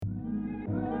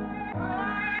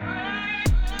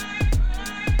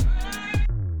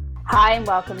Hi and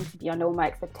welcome to Beyond All My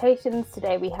Expectations.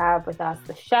 Today we have with us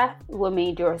the chef,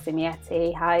 Wumi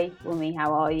Durasimietti. Hi Wumi,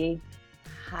 how are you?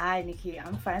 Hi Nikki,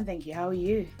 I'm fine, thank you. How are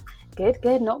you?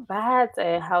 Good, not bad.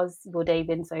 How's your day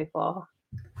been so far?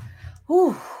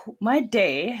 Whew, my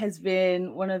day has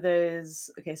been one of those.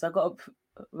 Okay, so I got up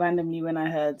randomly when I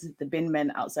heard the bin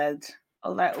men outside. I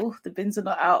was like, oh, the bins are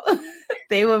not out.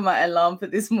 They were my alarm for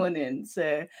this morning.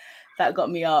 So that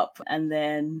got me up. And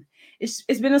then it's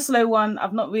been a slow one.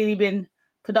 I've not really been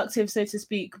productive, so to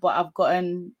speak, but I've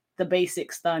gotten the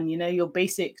basics done, your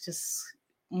basic just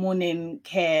morning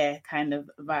care kind of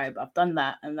vibe. I've done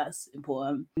that and that's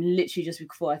important. Literally just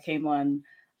before I came on,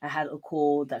 I had a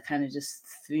call that kind of just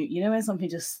threw, when something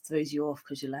just throws you off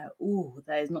because you're like, oh,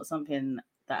 that is not something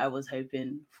that I was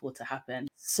hoping for to happen.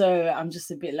 So I'm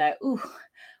just a bit like, oh,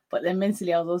 but then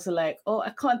mentally I was also like, oh,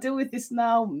 I can't deal with this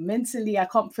now. Mentally, I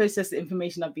can't process the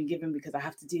information I've been given because I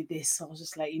have to do this. So I was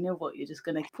just like, you know what, you're just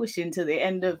going to push into the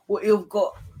end of what you've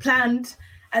got planned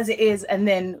as it is, and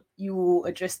then you will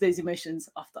address those emotions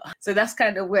after. So that's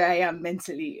kind of where I am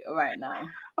mentally right now.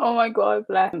 Oh my God,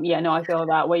 bless. Yeah, no, I feel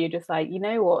that where you're just like, you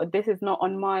know what, this is not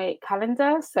on my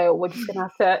calendar, so we're just gonna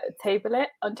have to table it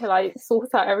until I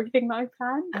sort out everything that I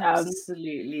planned.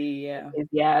 Absolutely, yeah.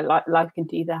 Yeah, life can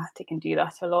do that. It can do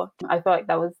that a lot. I feel like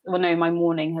that was, well, no, my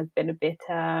morning has been a bit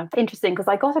interesting because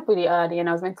I got up really early and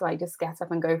I was meant to like just get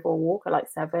up and go for a walk at like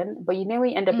 7. But you know,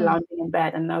 we end up lounging in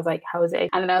bed and I was like, how is it?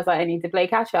 And then I was like, I need to play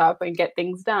catch up and get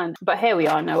things done. But here we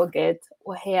are now, we're good.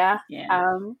 We're here.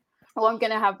 Yeah. What I'm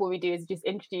going to have what we do is just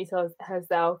introduce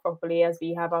herself properly as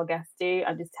we have our guests do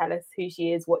and just tell us who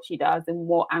she is, what she does, and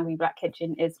what Angry Black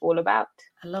Kitchen is all about.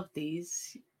 I love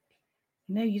these.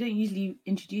 No, you don't usually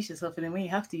introduce yourself, and then when you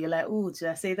have to, you're like, oh, did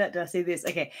I say that? Did I say this?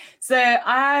 Okay, so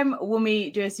I'm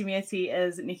Wumi Durasimietti,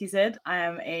 as Nikki said. I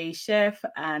am a chef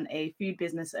and a food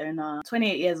business owner,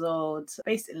 28 years old,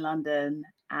 based in London,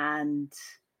 and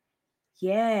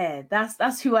yeah,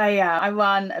 that's who I am. I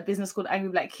run a business called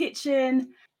Angry Black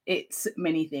Kitchen. It's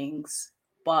many things,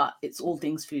 but it's all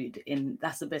things food.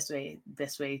 That's the best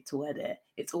way to word it.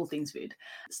 It's all things food.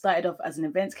 It started off as an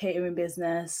events catering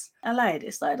business. I lied.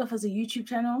 It started off as a YouTube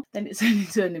channel, then it turned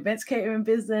into an events catering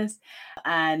business.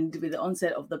 And with the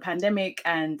onset of the pandemic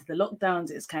and the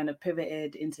lockdowns, it's kind of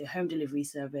pivoted into home delivery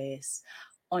service,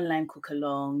 online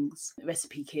cook-alongs,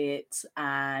 recipe kits,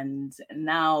 and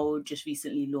now just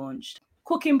recently launched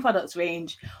cooking products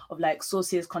range of like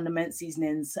sauces, condiments,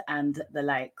 seasonings, and the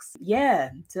likes.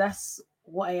 Yeah, so that's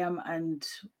what I am and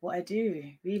what I do,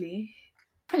 really.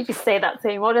 You just say that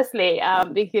so modestly,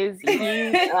 because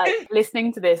you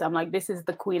listening to this, I'm like, this is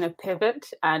the queen of pivot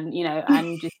and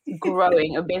and just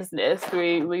growing a business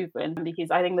through movement. Because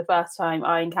I think the first time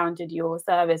I encountered your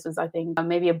service was, I think,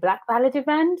 maybe a Black Ballad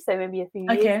event, so maybe a few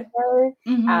years ago.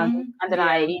 And then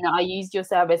I used your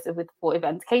service for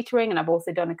events catering, and I've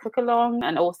also done a cook along,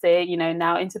 and also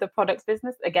now into the products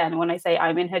business. Again, when I say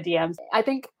I'm in her DMs, I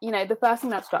think the first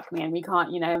thing that struck me, and we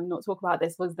can't not talk about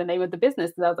this, was the name of the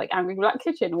business. Because I was like, Angry Black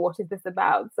Kitchen. What is this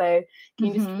about? So can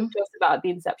you just talk to us about the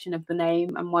inception of the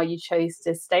name and why you chose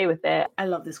to stay with it? I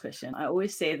love this question. I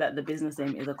always say that the business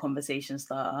name is a conversation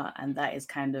starter, and that is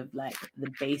kind of like the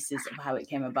basis of how it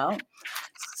came about.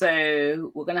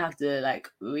 So we're gonna have to like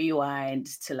rewind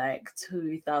to like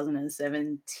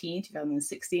 2017,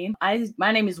 2016.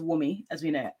 My name is Wumi, as we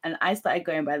know, and I started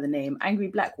going by the name Angry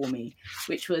Black Wumi,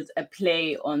 which was a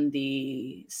play on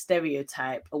the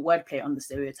stereotype, a wordplay on the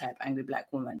stereotype Angry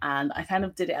Black woman. And I kind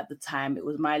of did it at the time. It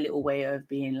was my little way of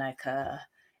being like a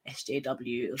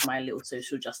SJW. It was my little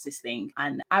social justice thing.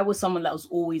 And I was someone that was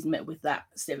always met with that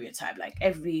stereotype. Like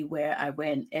everywhere I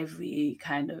went, every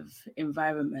kind of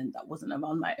environment that wasn't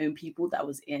around my own people that I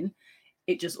was in,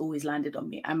 it just always landed on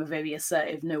me. I'm a very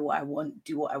assertive, know what I want,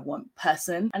 do what I want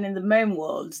person. And in the male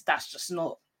world, that's just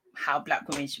not how Black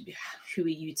women should be. Who are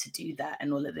you to do that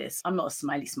and all of this? I'm not a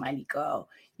smiley girl.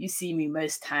 You see me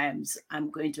most times, I'm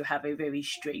going to have a very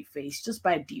straight face just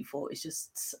by default. It's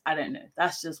just, I don't know.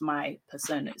 That's just my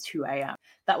persona. It's who I am.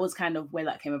 That was kind of where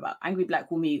that came about. Angry Black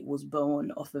Wumi was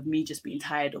born off of me just being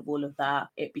tired of all of that.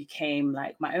 It became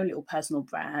like my own little personal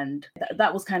brand.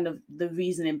 That was kind of the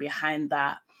reasoning behind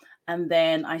that. And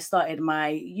then I started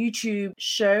my YouTube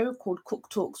show called Cook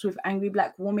Talks with Angry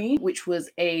Black Wumi, which was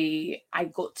I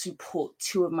got to put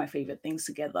two of my favorite things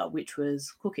together, which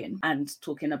was cooking and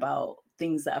talking about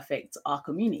things that affect our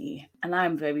community. And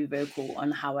I'm very vocal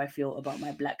on how I feel about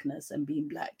my Blackness and being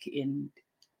Black in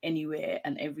anywhere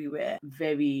and everywhere.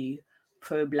 Very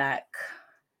pro-Black,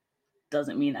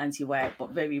 doesn't mean anti-white,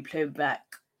 but very pro-Black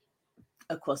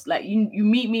across. Like you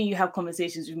meet me, you have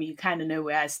conversations with me, you kind of know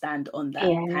where I stand on that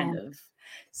kind of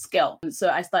scale. And so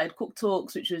I started Cook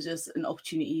Talks, which was just an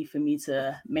opportunity for me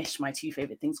to mesh my two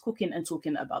favorite things, cooking and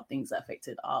talking about things that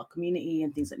affected our community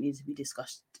and things that needed to be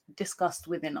discussed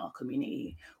within our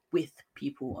community with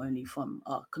people only from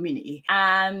our community.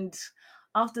 And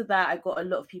after that, I got a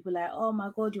lot of people like, oh my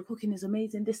God, your cooking is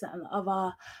amazing, this, that, and the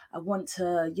other. I want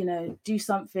to, do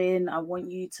something. I want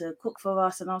you to cook for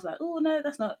us. And I was like, oh no,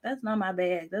 that's not my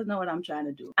bag. That's not what I'm trying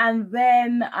to do. And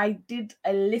then I did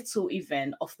a little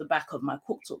event off the back of my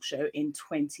Cook Talk show in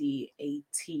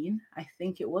 2018. I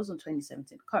think it was, on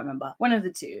 2017. I can't remember. One of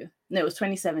the two. No, it was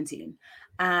 2017.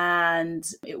 And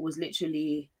it was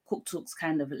literally Cook Talks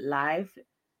kind of live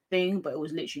thing, but it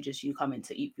was literally just you coming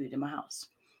to eat food in my house.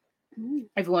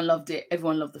 Everyone loved it.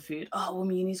 Everyone loved the food. Oh,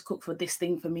 woman, you need to cook for this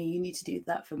thing for me. You need to do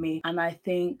that for me. And I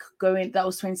think that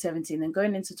was 2017. And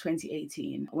going into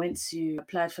 2018, I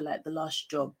applied for like the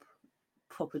last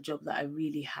proper job that I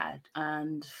really had.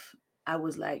 And I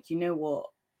was like, you know what?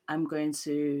 I'm going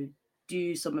to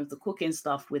do some of the cooking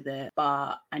stuff with it,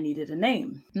 but I needed a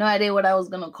name. No idea what I was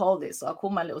going to call this. So I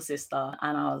called my little sister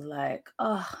and I was like,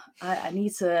 I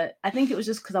think it was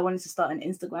just because I wanted to start an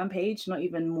Instagram page, not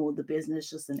even more the business,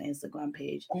 just an Instagram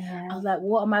page. Yeah. I was like,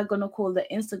 what am I going to call the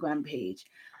Instagram page?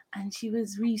 And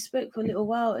we spoke for a little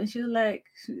while and she was like,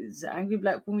 it's Angry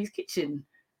Black Woman's Kitchen.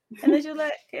 And then she was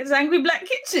like, it's Angry Black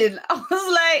Kitchen. I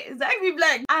was like, it's Angry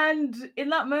Black. And in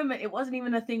that moment, it wasn't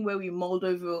even a thing where we mulled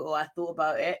over it or I thought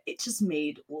about it. It just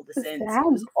made all the sense. It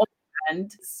was on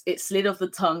brand. It slid off the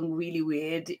tongue really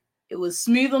weird. It was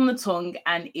smooth on the tongue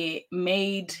and it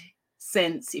made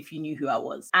sense if you knew who I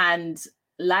was. And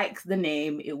like the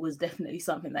name, it was definitely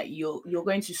something that you're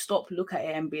going to stop, look at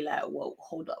it and be like, whoa,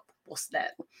 hold up, what's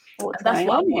that? That's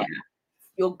what I want.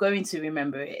 You're going to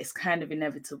remember it. It's kind of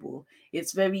inevitable.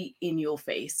 It's very in your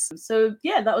face. So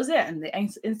yeah, that was it. And the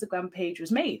Instagram page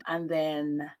was made. And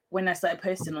then when I started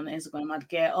posting on the Instagram, I'd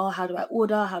get, how do I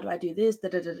order? How do I do this?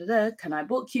 Can I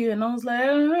book you? And I was like,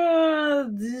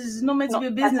 this is not meant to be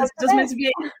a business. It's just meant to be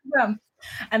an Instagram.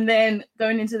 And then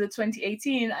going into the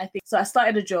 2018, I think, so I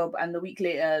started a job and the week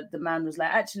later, the man was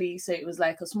like, actually, so it was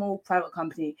like a small private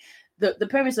company. The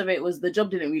premise of it was the job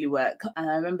didn't really work. And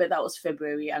I remember that was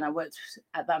February and I worked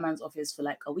at that man's office for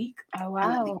like a week. Oh, wow.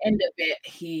 And at the end of it,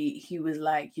 he was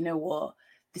like, you know what?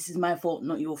 This is my fault,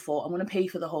 not your fault. I'm going to pay you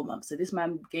for the whole month. So this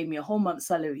man gave me a whole month's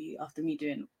salary after me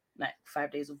doing like 5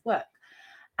 days of work.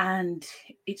 And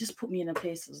it just put me in a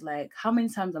place. I was like, how many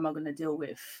times am I going to deal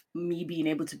with me being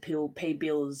able to pay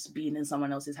bills being in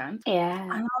someone else's hand? Yeah.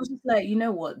 And I was just like, you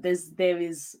know what? There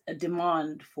is a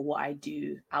demand for what I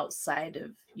do outside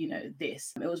of,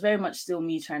 this. It was very much still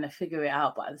me trying to figure it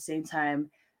out. But at the same time,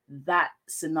 that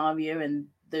scenario and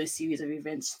those series of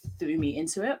events threw me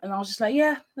into it. And I was just like,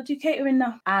 yeah, I'll do catering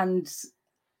now. And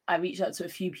I reached out to a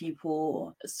few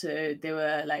people. So there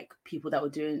were like people that were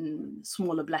doing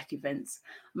smaller Black events.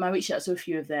 And I reached out to a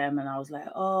few of them and I was like,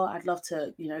 I'd love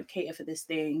to, cater for this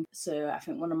thing. So I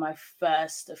think one of my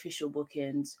first official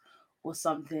bookings was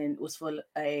for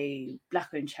a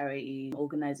Black-owned charity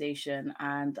organization.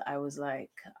 And I was like,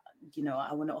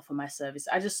 I want to offer my service.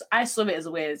 I saw it as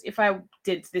a way as if I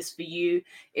did this for you,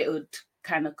 it would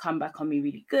kind of come back on me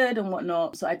really good and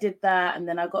whatnot. So I did that. And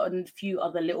then I got a few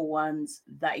other little ones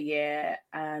that year.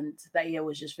 And that year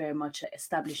was just very much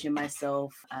establishing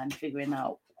myself and figuring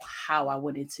out how I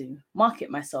wanted to market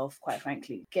myself, quite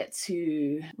frankly. Get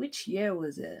to, which year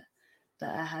was it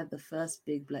that I had the first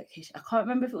big Black History? I can't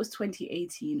remember if it was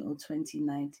 2018 or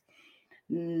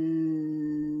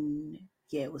 2019.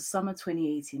 Yeah, it was summer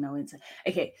 2018. I went to,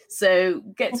 so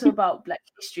get to about Black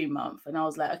History Month. And I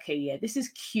was like, okay, yeah, this is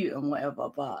cute and whatever,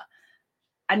 but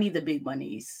I need the big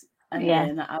monies. And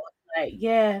then I was like,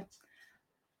 yeah.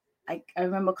 I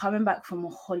remember coming back from a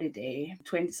holiday,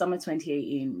 summer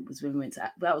 2018 was when we went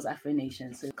to, that was Afro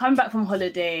Nation. So coming back from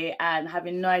holiday and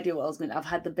having no idea what I was going to, I've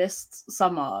had the best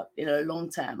summer in a long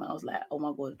time. I was like, oh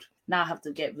my God, now I have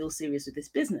to get real serious with this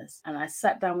business. And I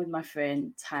sat down with my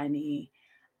friend, Tiny,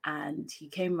 and he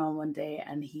came around one day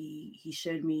and he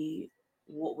showed me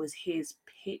what was his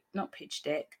pitch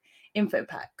deck, info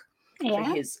pack for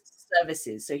his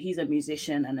services. So he's a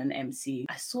musician and an MC.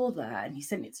 I saw that and he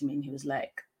sent it to me and he was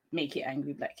like, make it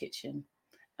Angry Black Kitchen.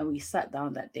 And we sat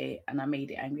down that day and I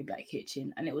made it Angry Black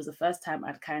Kitchen. And it was the first time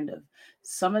I'd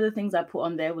some of the things I put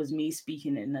on there was me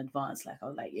speaking in advance. Like I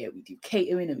was like, yeah, we do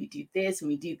catering and we do this and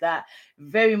we do that.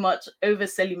 Very much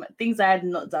overselling things I had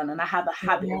not done. And I have a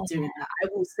habit of doing that. I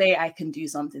will say I can do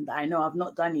something that I know I've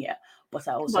not done yet, but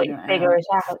I also know figure it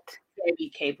out.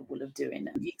 Very capable of doing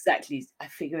it. Exactly. I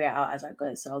figure it out as I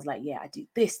go. So I was like, yeah, I do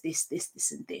this,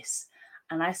 and this.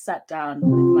 And I sat down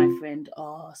with my friend.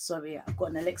 Oh, sorry, I've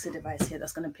got an Alexa device here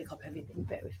that's going to pick up everything.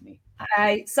 Bear with me.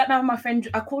 I sat down with my friend.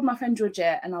 I called my friend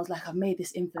Georgette and I was like, I've made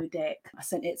this info deck. I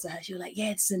sent it to her. She was like,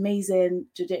 yeah, it's amazing.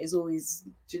 Georgette is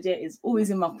always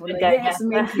in my corner. Yeah, it's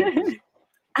amazing.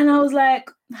 And I was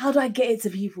like, how do I get it to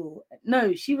people?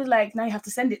 No, she was like, now you have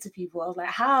to send it to people. I was like,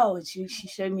 how? And she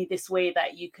showed me this way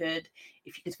that you could,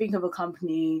 if you could think of a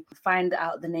company, find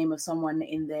out the name of someone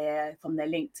in there from their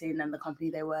LinkedIn and the company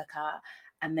they work at,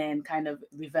 and then kind of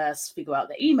reverse figure out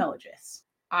their email address.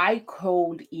 I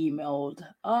cold emailed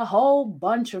a whole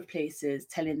bunch of places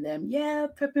telling them, yeah,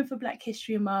 prepping for Black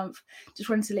History Month. Just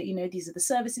wanted to let you know, these are the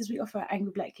services we offer at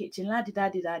Angry Black Kitchen.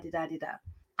 La-di-da-di-da-di-da-di-da.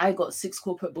 I got 6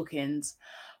 corporate bookings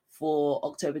for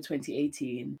October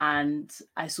 2018, and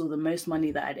I saw the most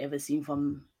money that I'd ever seen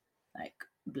from like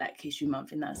Black History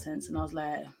Month in that sense. And I was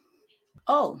like,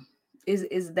 oh,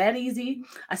 is that easy?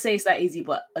 I say it's that easy,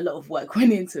 but a lot of work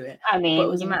went into it. I mean, but it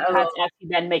was you a matter had of to actually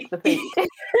then make the food.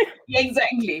 yeah,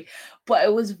 exactly. But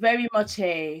it was very much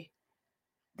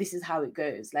this is how it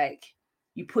goes. Like,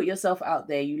 you put yourself out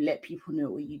there, you let people know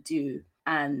what you do,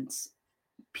 and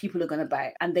people are gonna buy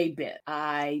it. And they bit.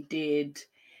 I did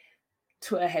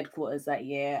Twitter headquarters that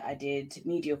year. I did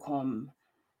MediaCom.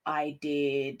 I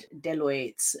did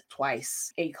Deloitte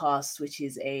twice. Acast, which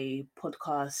is a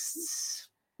podcast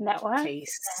Network.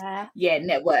 place. Yeah,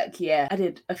 network. Yeah, I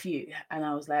did a few, and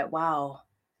I was like, wow,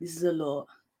 this is a lot.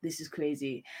 This is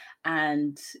crazy.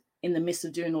 And in the midst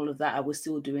of doing all of that, I was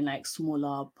still doing like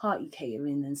smaller party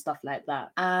catering and stuff like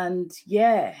that. And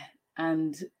yeah.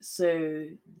 And so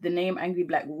the name Angry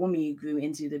Black Woman grew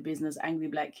into the business Angry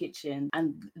Black Kitchen.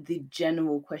 And the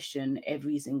general question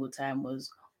every single time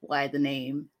was, why the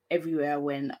name? Everywhere I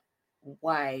went,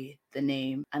 why the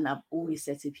name? And I've always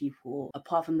said to people,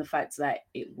 apart from the fact that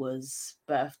it was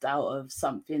birthed out of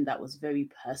something that was very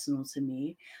personal to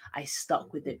me, I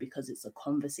stuck with it because it's a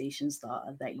conversation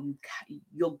starter that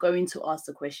you're going to ask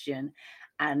the question,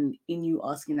 and in you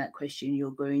asking that question,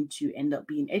 you're going to end up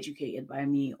being educated by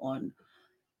me on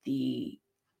the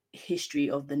history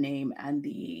of the name and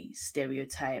the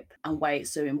stereotype, and why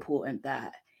it's so important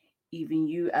that even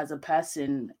you as a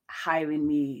person hiring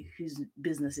me whose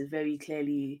business is very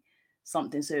clearly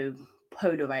something so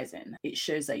polarizing, it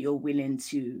shows that you're willing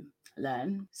to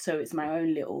learn. So it's my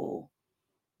own little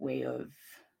way of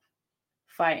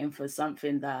fighting for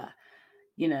something that,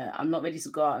 I'm not ready to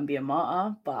go out and be a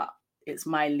martyr, but it's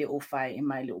my little fight in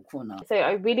my little corner. So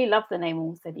I really love the name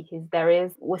also because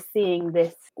we're seeing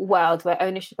this world where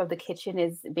ownership of the kitchen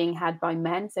is being had by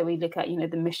men. So we look at,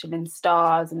 the Michelin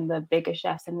stars and the bigger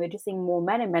chefs, and we're just seeing more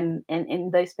men and men in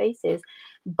those spaces.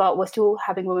 But we're still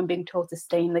having women being told to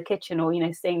stay in the kitchen or,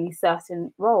 staying in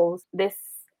certain roles. This,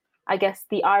 I guess,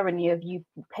 the irony of you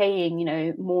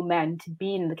paying, more men to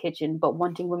be in the kitchen, but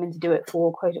wanting women to do it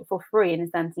for free, in a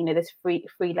sense, this free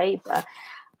labor.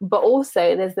 But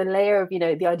also there's the layer of,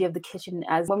 the idea of the kitchen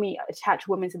as, when we attach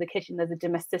women to the kitchen, there's a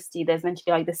domesticity, there's meant to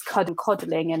be like this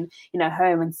coddling and,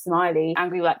 home and smiley.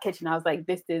 Angry Black Kitchen, I was like,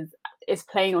 it's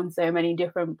playing on so many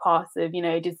different parts of,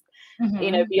 just,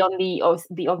 beyond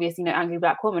the obvious, Angry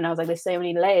Black Woman. I was like, there's so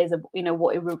many layers of,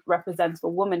 what it represents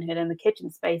for womanhood in the kitchen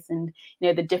space, and,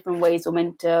 the different ways we're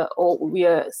meant to, or we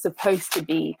are supposed to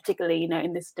be, particularly,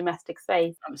 in this domestic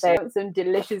space. Absolutely. So some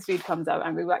delicious food comes out of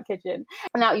Angry Black Kitchen.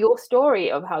 Now, your story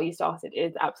of how you started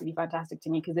is absolutely fantastic to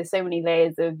me, because there's so many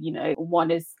layers of, one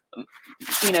is,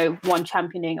 one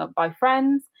championing up by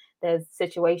friends, there's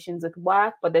situations with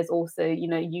work, but there's also,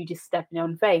 you just stepping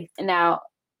on faith. Now,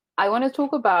 I want to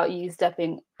talk about you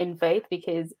stepping in faith,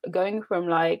 because going from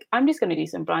like, I'm just going to do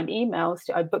some blind emails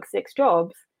to I booked 6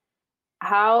 jobs.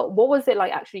 What was it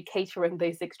like actually catering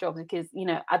those 6 jobs? Because,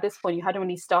 at this point you hadn't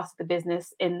really started the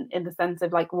business in the sense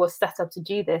of like, we're set up to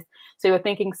do this. So you're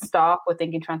thinking staff, we're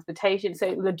thinking transportation,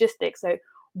 so logistics. So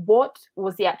what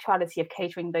was the actuality of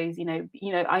catering those,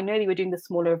 I know you were doing the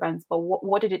smaller events, but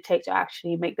what did it take to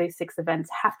actually make those 6 events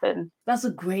happen? That's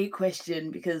a great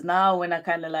question, because now when I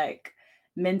kind of like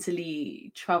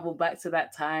mentally travel back to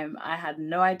that time, I had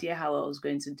no idea how I was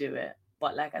going to do it.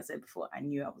 But like I said before, I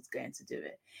knew I was going to do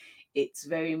it. It's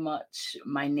very much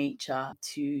my nature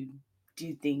to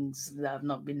do things that have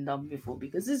not been done before,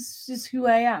 because this is who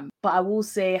I am. But I will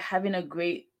say, having a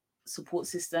great support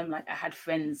system, like I had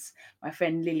friends, my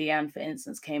friend Lillian, for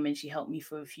instance, came and she helped me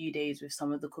for a few days with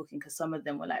some of the cooking, because some of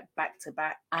them were like back to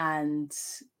back. And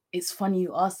it's funny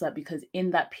you asked that, because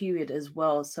in that period as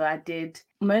well, so I did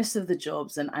most of the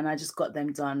jobs and I just got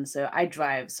them done. So I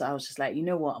drive. So I was just like, you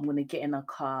know what, I'm going to get in a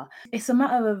car. It's a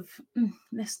matter of,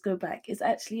 let's go back. It's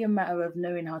actually a matter of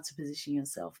knowing how to position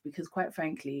yourself, because quite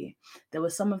frankly, there were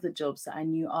some of the jobs that I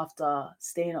knew after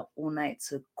staying up all night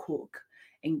to cook,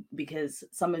 because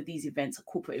some of these events are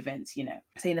corporate events, you know,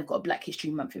 saying they've got a Black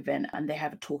History Month event and they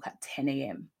have a talk at 10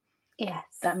 a.m. Yes.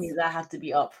 That means I have to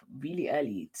be up really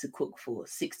early to cook for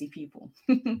 60 people.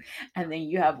 And then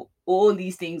you have all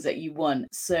these things that you want.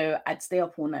 So I'd stay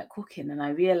up all night cooking. And I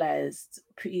realized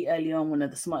pretty early on, one of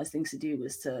the smartest things to do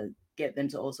was to get them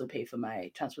to also pay for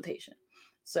my transportation.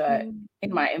 So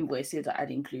in my invoices, I'd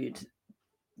include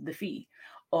the fee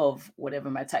of whatever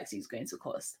my taxi is going to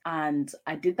cost. And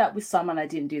I did that with some and I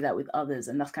didn't do that with others.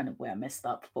 And that's kind of where I messed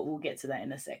up, but we'll get to that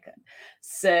in a second.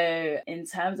 So in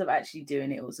terms of actually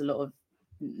doing it, it was a lot of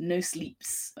no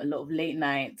sleeps, a lot of late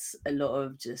nights, a lot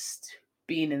of just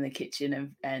being in the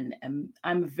kitchen, and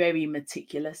I'm very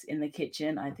meticulous in the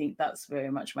kitchen. I think that's very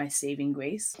much my saving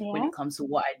grace when it comes to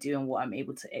what I do and what I'm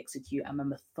able to execute. I'm a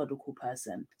methodical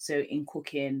person. So in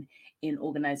cooking, in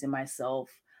organizing myself,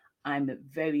 I'm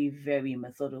very, very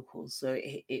methodical. So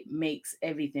it makes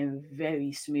everything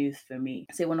very smooth for me.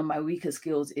 So one of my weaker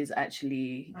skills is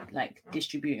actually like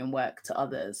distributing work to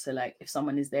others. So like if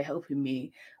someone is there helping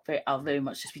me, I'll very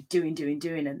much just be doing.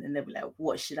 And then they'll be like,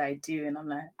 what should I do? And I'm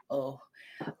like, oh,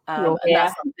 and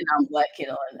that's something I'm working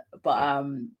on.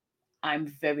 But I'm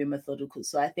very methodical.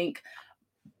 So I think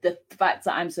the fact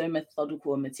that I'm so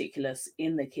methodical and meticulous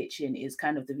in the kitchen is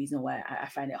kind of the reason why I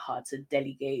find it hard to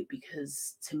delegate,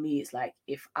 because to me it's like,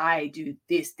 if I do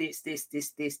this,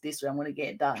 I'm going to get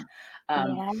it done.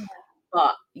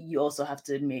 But you also have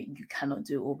to admit you cannot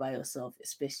do it all by yourself,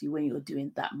 especially when you're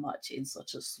doing that much in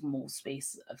such a small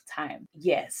space of time.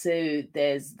 Yeah, so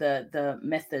there's the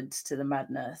methods to the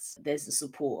madness. There's the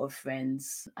support of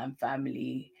friends and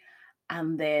family.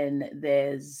 And then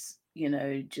there's, you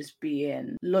know, just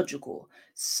being logical.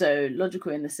 So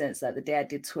logical in the sense that the day I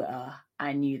did Twitter,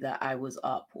 I knew that I was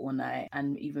up all night.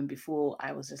 And even before,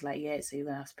 I was just like, yeah, so you're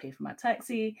going to have to pay for my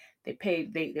taxi. They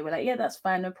paid, they were like, yeah, that's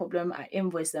fine, no problem. I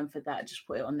invoiced them for that, just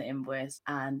put it on the invoice.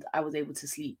 And I was able to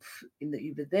sleep in the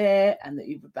Uber there and the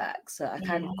Uber back. So I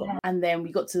kind of got, and then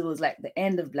we got to, it was like the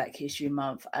end of Black History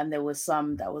Month. And there was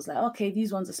some that was like, okay,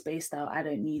 these ones are spaced out. I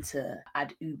don't need to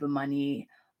add Uber money,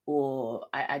 or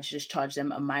I just charge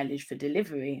them a mileage for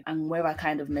delivery. And where I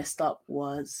kind of messed up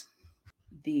was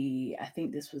I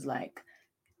think this was like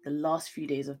the last few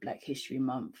days of Black History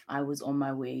Month. I was on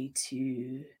my way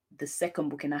to the second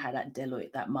booking I had at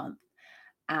Deloitte that month.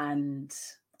 And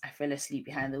I fell asleep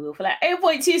behind the wheel for like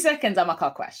 8.2 seconds and my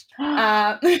car crashed.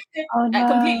 Oh, no.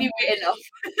 Completely written off.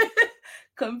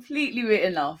 Completely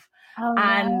written off.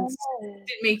 And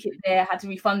didn't make it there. Had to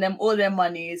refund them all their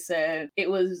money. So it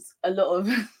was a lot of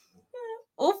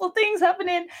awful things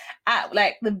happening at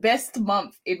like the best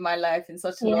month in my life in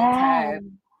such a long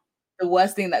time. The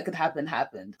worst thing that could happen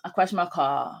happened. I crashed my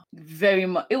car.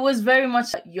 It was very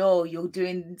much like, yo, you're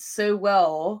doing so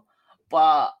well,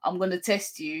 but I'm gonna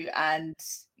test you, and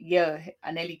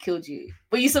I nearly killed you,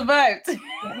 but you survived.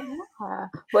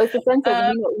 Well, it's the sense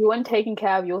of you weren't taking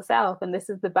care of yourself, and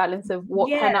this is the balance of what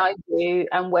can I do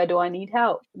and where do I need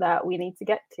help that we need to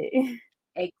get to.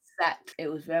 Exactly. It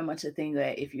was very much a thing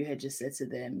where if you had just said to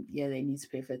them, yeah, they need to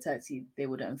pay for a taxi, they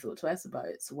wouldn't have thought twice about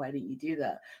it. So why didn't you do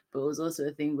that? But it was also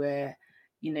a thing where,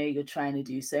 you know, you're trying to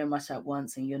do so much at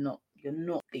once and you're not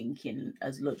thinking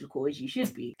as logical as you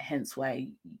should be. Hence why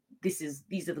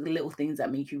these are the little things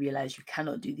that make you realize you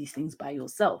cannot do these things by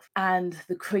yourself. And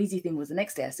the crazy thing was the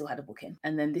next day I still had a booking.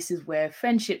 And then this is where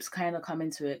friendships kind of come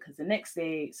into it, because the next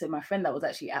day, so my friend that was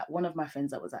actually one of my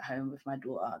friends that was at home with my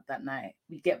daughter that night,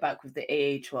 we get back with the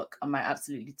AA truck on my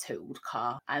absolutely totaled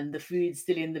car, and the food's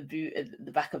still in the boot at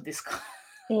the back of this car.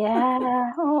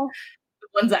 Yeah.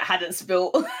 The ones that hadn't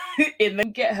spilt in the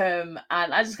get home.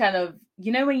 And I just kind of,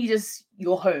 you know, when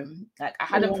you're home, like I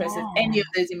hadn't processed any of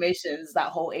those emotions that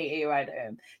whole AA ride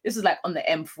home. This was like on the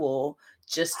M4,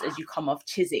 just as you come off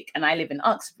Chiswick, and I live in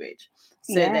Uxbridge.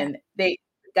 So then the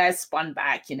guys spun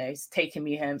back, you know, it's taking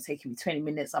me home, it's taking me 20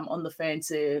 minutes. I'm on the phone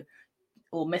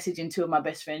or messaging two of my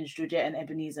best friends, Georgette and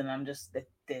Ebenezer, and I'm just,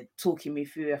 they're talking me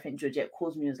through. I think Georgette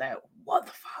calls me and was like, what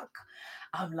the fuck?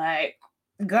 I'm like,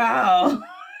 girl.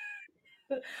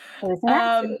 It was an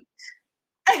accident.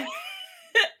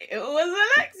 It was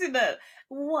an accident.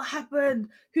 What happened?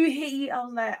 Who hit you? I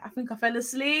was like, I think I fell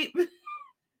asleep.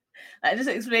 Like just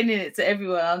explaining it to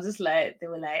everyone. I'm just like, they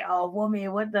were like, oh, Wami,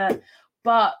 what the?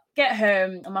 But get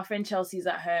home, and my friend Chelsea's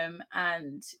at home,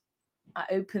 and I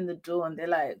open the door, and they're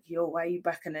like, yo, why are you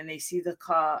back? And then they see the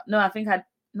car. I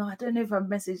don't know if I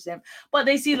messaged them, but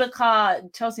they see the car.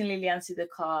 Chelsea and Lillian see the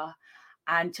car.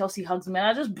 And Chelsea hugs me and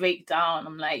I just break down.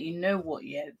 I'm like, you know what?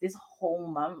 Yeah, this whole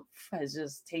month has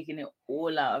just taken it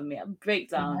all out of me. I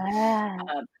break down.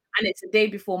 And it's the day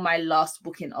before my last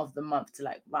booking of the month to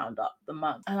like round up the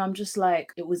month. And I'm just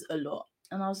like, it was a lot.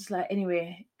 And I was just like,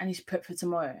 anyway, I need to prep for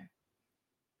tomorrow.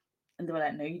 And they were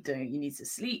like, no, you don't. You need to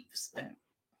sleep. So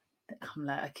I'm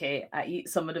like, okay, I eat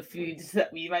some of the food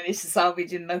that we managed to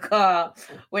salvage in the car,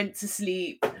 went to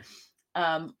sleep,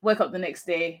 woke up the next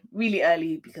day really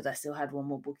early because I still had one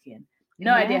more booking.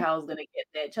 No idea how I was going to get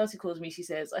there. Chelsea calls me. She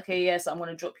says, okay, yes, I'm going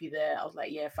to drop you there. I was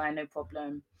like, yeah, fine, no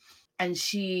problem. And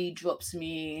she drops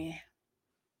me.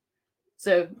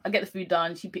 So I get the food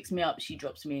done. She picks me up. She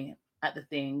drops me at the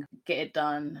thing, get it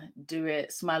done, do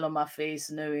it, smile on my face,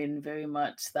 knowing very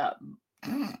much that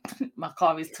my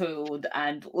car is totaled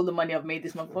and all the money I've made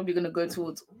this month probably going to go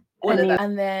towards all of that.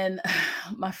 And then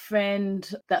my friend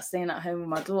that's staying at home with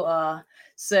my daughter.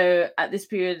 So at this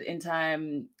period in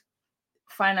time,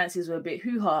 finances were a bit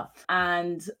hoo-ha,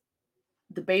 and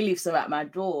the bailiffs are at my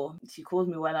door. She calls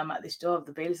me when I'm at this job.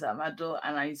 The bailiffs are at my door,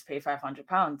 and I need to pay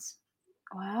 £500.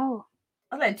 Wow.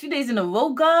 I was like, 2 days in a row,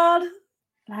 God.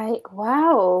 Like,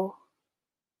 wow.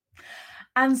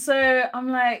 And so I'm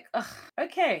like,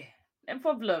 okay, no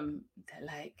problem. They're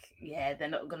like, yeah, they're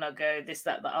not gonna go this,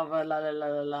 that, the other, la la la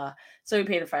la la. So we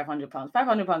paid the £500. £500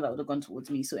 that would have gone towards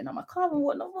me sorting out my car and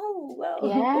whatnot. Oh well,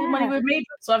 all money we made.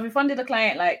 So I've refunded the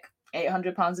client like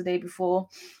 £800 a day before.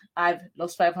 I've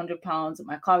lost £500.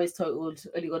 My car is totaled.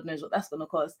 Only God knows what that's gonna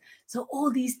cost. So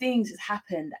all these things has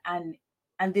happened, and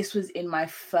this was in my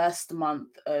first month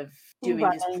of doing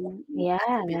this.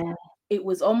 Yeah. It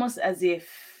was almost as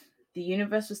if the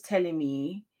universe was telling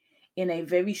me in a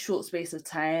very short space of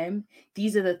time,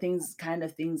 these are the kind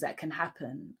of things that can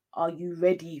happen. Are you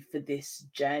ready for this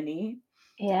journey?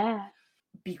 Yeah.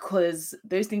 Because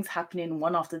those things happening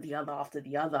one after the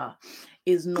other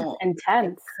is not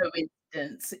intense. A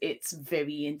coincidence. It's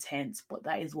very intense, but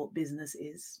that is what business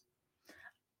is.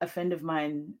 A friend of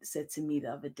mine said to me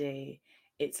the other day,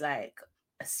 it's like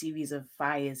a series of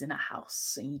fires in a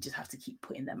house and you just have to keep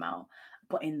putting them out.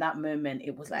 But in that moment,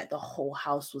 it was like the whole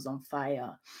house was on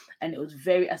fire. And it was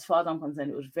very, as far as I'm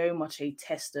concerned, it was very much a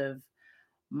test of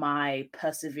my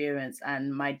perseverance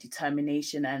and my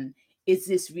determination. And is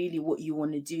this really what you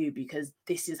want to do? Because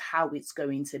this is how it's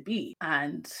going to be.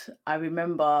 And I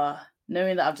remember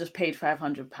knowing that I've just paid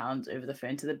 £500 over the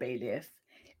phone to the bailiff,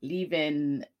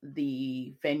 leaving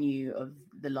the venue of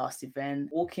the last event,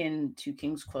 walking to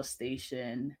King's Cross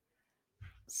Station,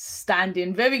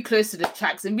 standing very close to the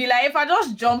tracks and be like, if I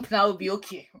just jump now, it'll be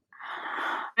okay.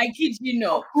 I kid you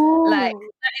not. Like, that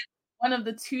is one of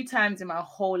the 2 times in my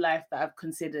whole life that I've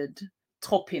considered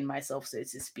topping myself, so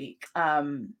to speak.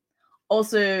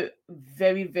 Also,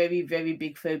 very, very, very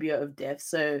big phobia of death.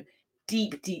 So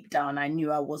deep down, I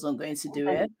knew I wasn't going to do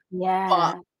it. Yeah.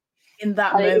 But in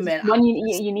that moment, when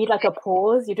you need like a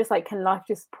pause, you're just like, can life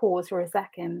just pause for a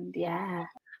second? Yeah.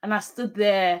 And I stood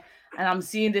there and I'm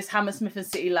seeing this Hammersmith and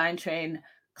City Line train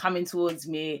coming towards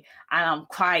me and I'm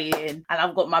crying and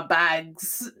I've got my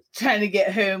bags trying to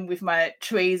get home with my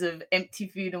trays of empty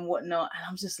food and whatnot. And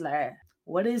I'm just like,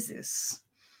 what is this?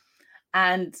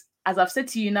 And as I've said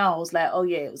to you now, I was like, oh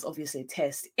yeah, it was obviously a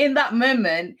test. In that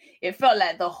moment, it felt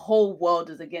like the whole world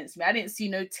was against me. I didn't see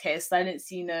no test. I didn't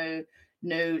see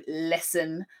no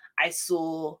lesson. I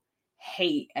saw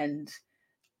hate and,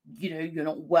 you're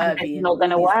not worthy. And it's not going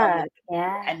to work.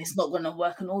 Yeah. And it's not going to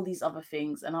work and all these other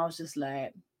things. And I was just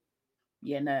like,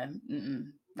 yeah, no,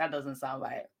 that doesn't sound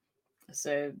right.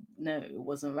 So no, it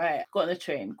wasn't right. Got on the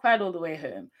train, cried all the way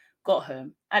home, got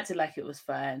home, acted like it was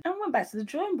fine, and went back to the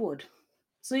drawing board.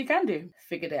 So you can do.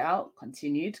 Figured it out,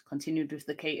 continued with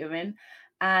the catering.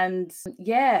 And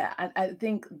yeah, I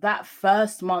think that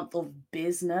first month of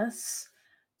business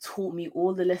taught me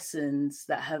all the lessons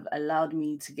that have allowed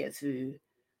me to get through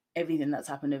everything that's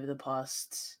happened over the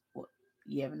past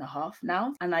year and a half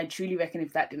now. And I truly reckon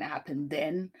if that didn't happen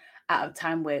then, at a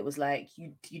time where it was like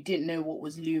you didn't know what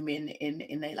was looming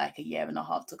in a year and a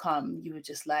half to come, you were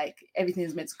just like,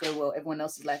 everything's meant to go well, everyone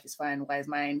else's life is fine, why is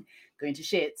mine going to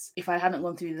shit? If I hadn't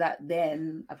gone through that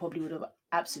then, I probably would have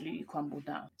absolutely crumbled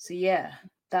down. So yeah,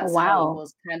 that's how it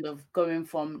was, kind of going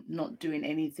from not doing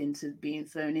anything to being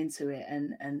thrown into it.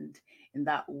 And in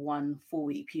that 1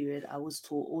 4-week period, I was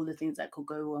taught all the things that could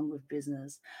go wrong with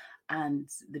business. And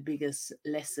the biggest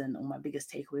lesson, or my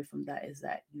biggest takeaway from that, is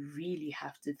that you really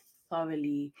have to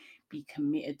thoroughly be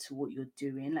committed to what you're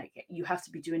doing. Like, you have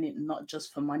to be doing it not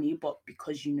just for money, but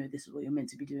because this is what you're meant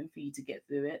to be doing for you to get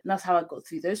through it. And that's how I got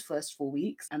through those first 4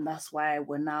 weeks. And that's why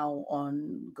we're now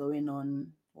going on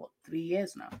 3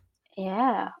 years now.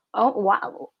 Yeah. Oh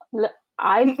wow. Look,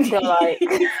 I feel like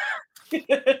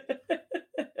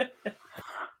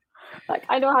like,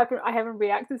 I know I haven't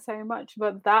reacted so much,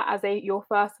 but that as your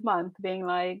first month being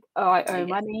like, oh, I owe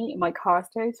money, my car's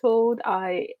totaled,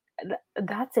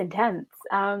 that's intense.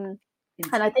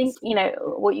 And I think, intense. you know,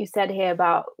 what you said here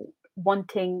about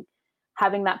wanting,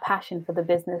 having that passion for the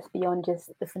business beyond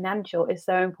just the financial is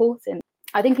so important.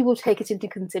 I think people take it into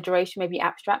consideration maybe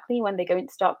abstractly when they go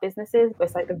into start businesses, but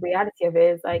it's like the reality of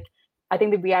it is like, I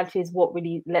think the reality is what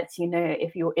really lets you know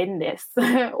if you're in this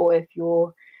or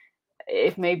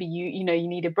if maybe you know you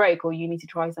need a break or you need to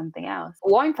try something else.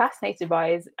 What I'm fascinated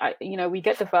by is, you know, we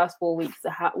get the first 4 weeks.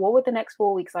 What were the next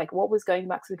 4 weeks like? What was going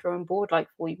back to the drawing board like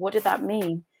for you? What did that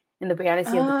mean in the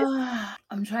reality of the business?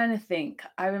 I'm trying to think.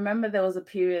 I remember there was a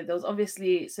period, there was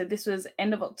obviously, so this was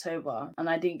end of October, and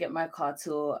I didn't get my car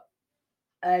till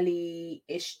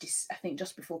early-ish, I think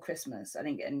just before Christmas. I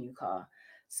didn't get a new car.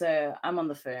 So I'm on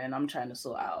the phone, I'm trying to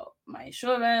sort out my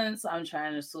insurance, I'm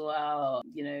trying to sort out,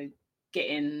 you know,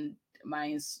 getting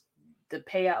the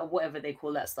payout or whatever they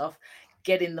call that stuff,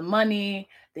 getting the money.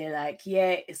 They're like,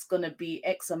 yeah, it's gonna be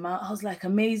X amount. I was like,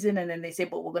 amazing. And then they say,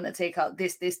 but we're gonna take out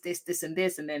this, and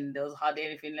this, and then there was hardly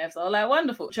anything left. So I was like,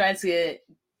 wonderful. Trying to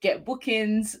get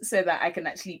bookings so that I can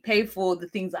actually pay for the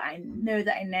things that I know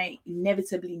that I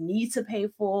inevitably need to pay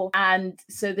for. And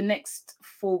so the next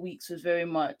 4 weeks was very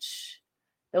much,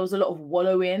 there was a lot of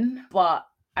wallowing, but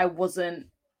I wasn't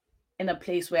in a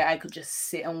place where I could just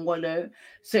sit and wallow.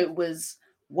 So it was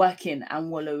working and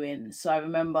wallowing. So I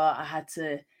remember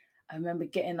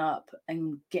getting up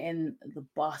and getting the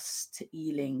bus to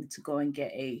Ealing to go and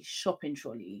get a shopping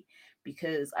trolley,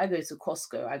 because I go to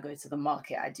Costco, I go to the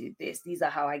market, I do this. These are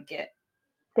how I get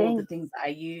all the things that I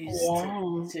use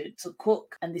to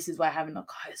cook. And this is why having a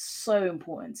car is so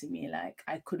important to me. Like,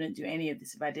 I couldn't do any of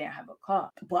this if I didn't have a car.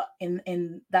 But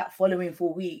in that following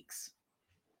 4 weeks,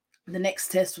 the next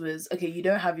test was, okay, you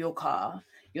don't have your car,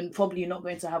 you're probably not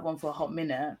going to have one for a hot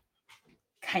minute.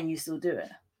 Can you still do it?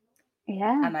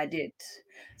 Yeah. And I did.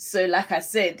 So like I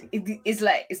said, it's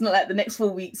not like the next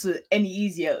 4 weeks were any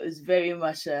easier. It was very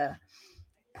much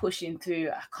pushing through.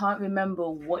 I can't remember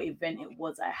what event it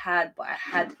was I had, but I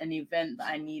had an event that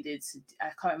I needed to. I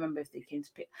can't remember if they came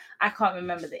to pick. I can't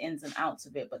remember the ins and outs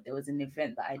of it, but there was an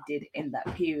event that I did in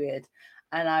that period.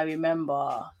 And I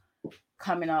remember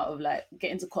coming out of, like,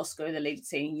 getting to Costco, the lady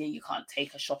saying, yeah, you can't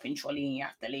take a shopping trolley and you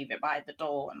have to leave it by the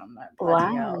door. And I'm like,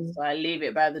 bloody hell. So I leave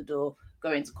it by the door,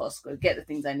 go into Costco, get the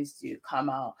things I need to do, come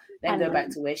out, then go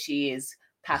back to where she is,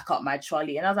 pack up my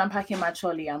trolley. And as I'm packing my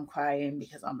trolley, I'm crying,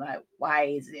 because I'm like, why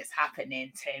is this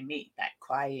happening to me? Like,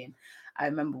 crying. I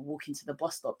remember walking to the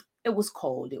bus stop. It was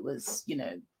cold. It was,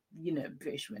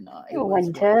 British winter. It was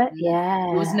winter.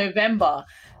 It was November.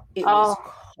 It was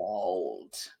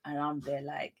cold. And I'm there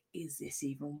like, is this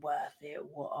even worth it?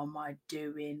 What am I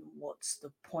doing? What's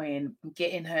the point?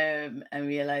 Getting home and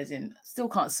realizing still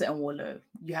can't sit and wallow.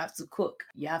 You have to cook.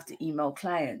 You have to email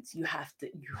clients. You have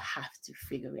to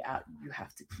figure it out. You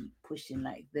have to keep pushing.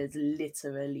 Like, there's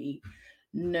literally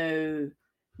no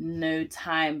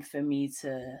time for me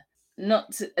to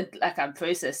I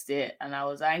processed it and I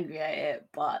was angry at it,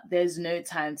 but there's no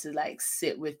time to like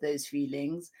sit with those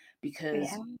feelings, because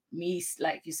me,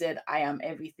 like you said, I am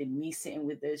everything. Me sitting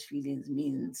with those feelings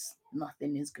means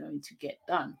nothing is going to get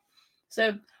done.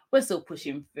 So we're still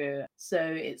pushing through. So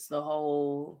it's the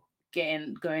whole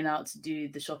going out to do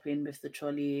the shopping with the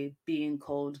trolley, being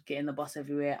cold, getting the bus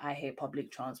everywhere. I hate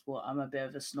public transport. I'm a bit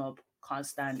of a snob. Can't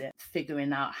stand it.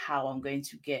 Figuring out how I'm going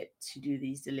to get to do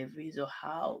these deliveries, or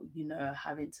how,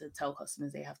 having to tell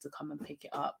customers they have to come and pick it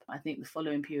up. I think the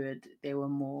following period, they were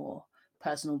more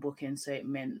personal booking, so it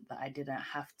meant that I didn't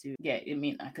have to. It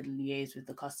meant I could liaise with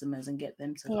the customers and get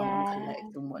them to come and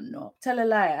collect and whatnot. Tell a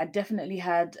lie, I definitely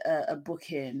had a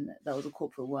booking that was a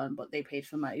corporate one, but they paid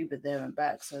for my Uber there and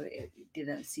back, so it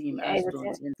didn't seem as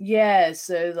daunting.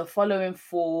 So the following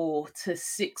 4 to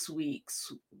 6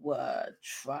 weeks were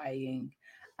trying.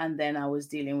 And then I was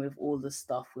dealing with all the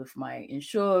stuff with my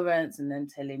insurance, and then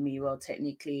telling me, well,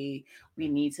 technically we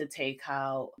need to take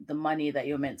out the money that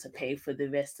you're meant to pay for the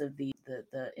rest of the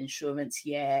insurance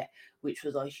year, which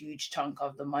was a huge chunk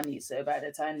of the money. So by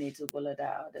the time they took all of that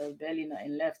out, there was barely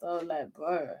nothing left. I was like,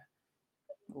 bro,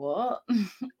 what?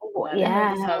 I didn't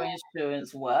know this how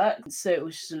insurance worked. So it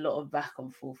was just a lot of back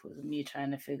and forth with me trying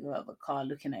to figure out the car,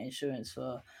 looking at insurance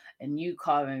for a new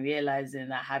car, and realizing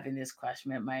that having this crash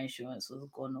meant my insurance was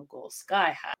gonna go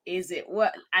sky high. Is it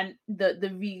worth? And the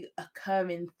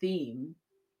reoccurring theme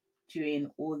during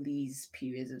all these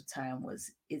periods of time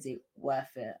was, is it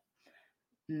worth it?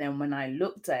 And then when I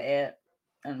looked at it,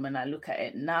 and when I look at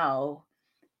it now,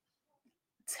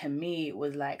 to me, it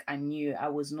was like I knew I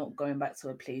was not going back to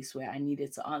a place where I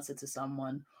needed to answer to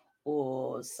someone,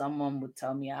 or someone would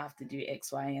tell me I have to do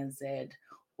X, Y, and Z,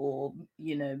 or,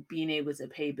 you know, being able to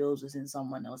pay bills was in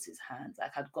someone else's hands.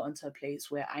 Like, I'd gotten to a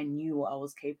place where I knew what I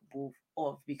was capable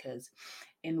of, because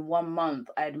in 1 month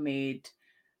I'd made,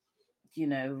 you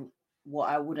know, what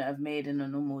I wouldn't have made in a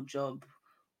normal job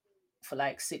for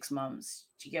like 6 months.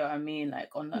 Do you get what I mean?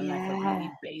 Like on like a Yeah.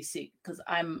 really basic, because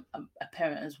I'm a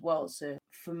parent as well. So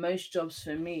for most jobs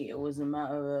for me, it was a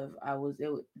matter of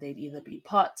they'd either be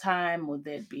part-time or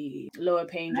they'd be lower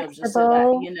paying jobs, just so that,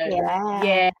 Flexible. you know, Yeah.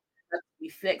 yeah, be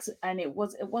flex, and it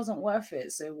wasn't worth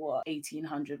it. So what,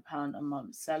 £1,800 a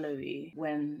month salary,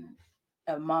 when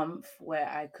a month where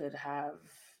I could have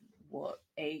what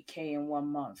 8K in 1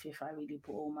 month if I really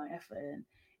put all my effort in.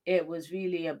 It was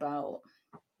really about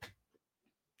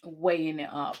weighing it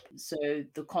up. So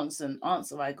the constant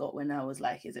answer I got when I was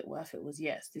like, is it worth it, was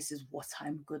yes, this is what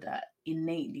I'm good at,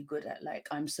 innately good at. Like,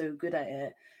 I'm so good at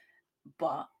it,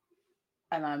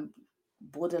 and I'm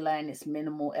borderline, it's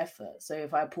minimal effort. So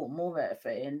if I put more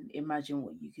effort in, imagine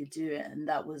what you could do. And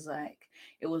that was like,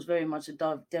 it was very much a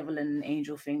devil and an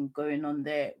angel thing going on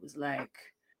there. It was like,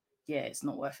 yeah, it's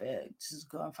not worth it, just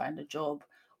go and find a job.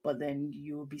 But then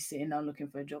you will be sitting down looking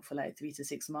for a job for like 3 to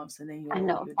 6 months, and then And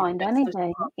not you're find depressed because anything.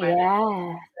 you can't find a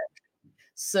job. Yeah.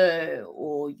 So,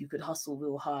 or you could hustle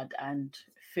real hard and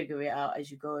figure it out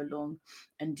as you go along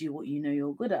and do what you know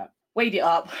you're good at. Weighed it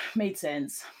up, made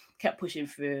sense, kept pushing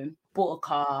through, bought a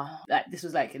car. Like, this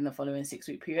was like in the following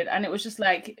 6-week period. And it was just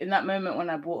like, in that moment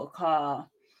when I bought a car,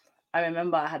 I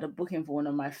remember I had a booking for one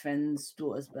of my friend's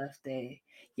daughter's birthday.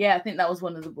 Yeah, I think that was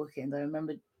one of the bookings. I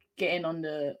remember getting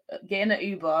an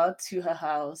Uber to her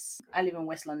house. I live in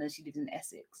West London, she lives in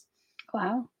Essex.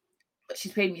 Wow. But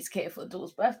she's paid me to cater for her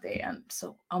daughter's birthday, and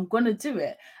so I'm gonna do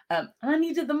it. And I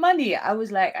needed the money. I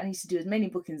was like, I need to do as many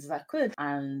bookings as I could,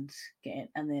 and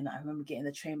then I remember getting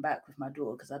the train back with my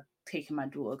daughter, because I'd taken my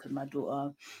daughter, because my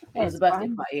daughter, it was a It's birthday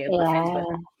fine. party, my friend's Yeah.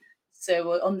 birthday. So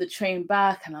we're on the train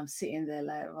back, and I'm sitting there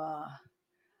like,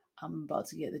 I'm about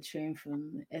to get the train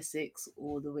from Essex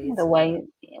all the way The to way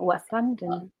West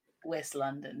London. West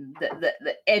London,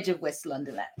 the edge of West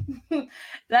London. Like,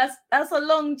 that's a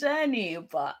long journey,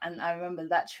 and I remember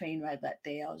that train ride that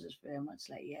day. I was just very much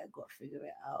like, yeah, got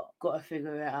to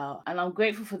figure it out, and I'm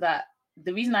grateful for that.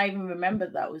 The reason I even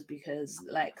remembered that was because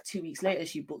like 2 weeks later,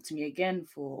 she booked me again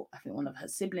for, I think, one of her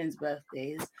siblings'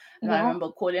 birthdays. And I Yeah. remember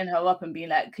calling her up and being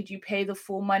like, could you pay the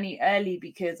full money early,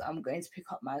 because I'm going to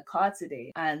pick up my car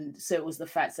today? And so it was the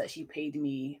fact that she paid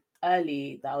me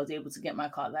early that I was able to get my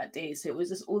car that day. So it was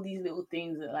just all these little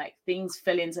things that, like, things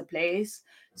fell into place.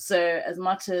 So as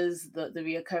much as the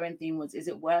reoccurring theme was, is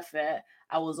it worth it?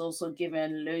 I was also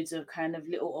given loads of kind of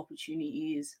little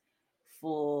opportunities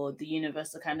for the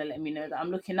universe to kind of let me know that I'm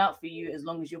looking out for you as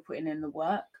long as you're putting in the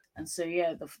work. And so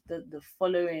yeah, the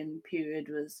following period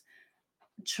was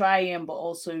trying but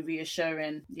also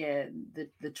reassuring. Yeah,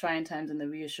 the trying times and the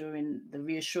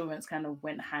reassurance kind of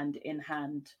went hand in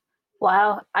hand.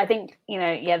 Wow. I think,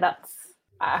 yeah, that's,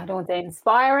 I don't want to say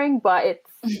inspiring, but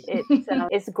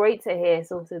it's great to hear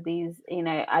sort of these,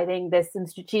 I think there's some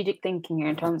strategic thinking here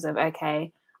in terms of,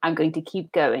 okay, I'm going to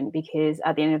keep going, because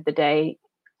at the end of the day,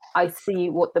 I see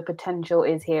what the potential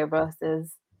is here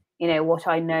versus, what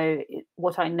I know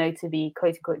to be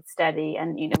quote unquote steady,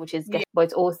 and which is,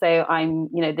 but also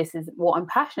this is what I'm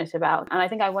passionate about, and I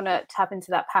think I want to tap into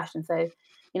that passion. So,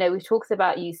 we've talked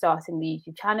about you starting the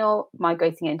YouTube channel,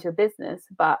 migrating it into a business,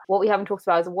 but what we haven't talked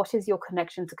about is, what is your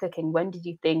connection to cooking? When did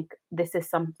you think this is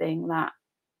something that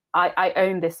I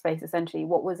own this space? Essentially,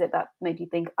 what was it that made you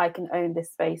think I can own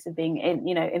this space of being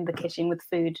in the kitchen with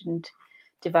food and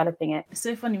developing it? It's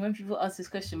so funny when people ask this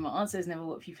question, my answer is never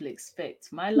what people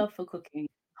expect. My love for cooking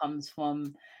comes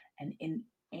from an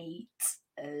innate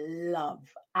love,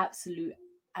 absolute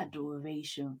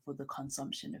adoration for the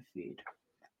consumption of food.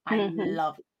 I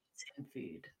love eating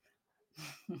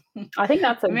food. I think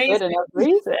that's a good enough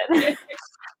reason.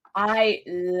 I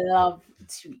love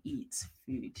to eat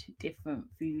food,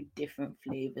 different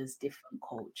flavors, different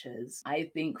cultures. I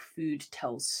think food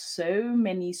tells so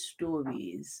many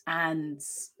stories, and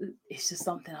it's just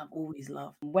something I've always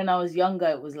loved. When I was younger,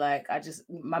 it was like,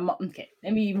 my mom, okay,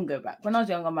 let me even go back. When I was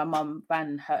younger, my mom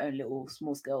ran her own little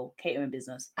small scale catering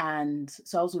business. And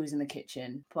so I was always in the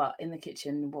kitchen, but in the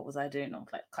kitchen, what was I doing? I was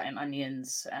like cutting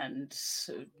onions and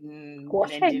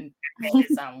blending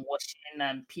peppers and washing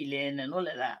and peeling and all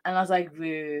of that. And as I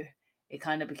grew, it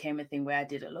kind of became a thing where I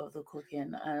did a lot of the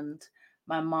cooking. And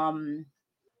my mom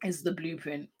is the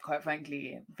blueprint, quite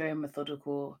frankly, very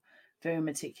methodical, very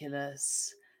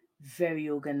meticulous, very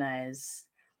organized,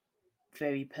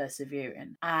 very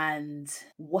persevering. And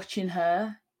watching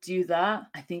her do that,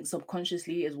 I think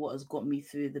subconsciously is what has got me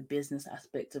through the business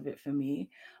aspect of it for me.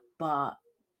 But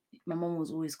my mom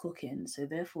was always cooking. So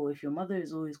therefore, if your mother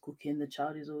is always cooking, the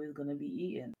child is always going to be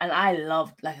eating. And I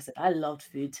loved, like I said, I loved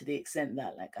food to the extent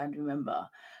that, like, I remember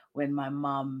when my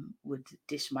mom would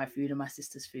dish my food and my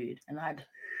sister's food, and I'd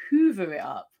hoover it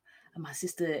up. And my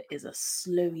sister is a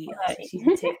slow eater, so she'd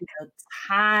be taking her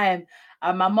time.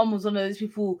 And my mom was one of those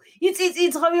people, eat,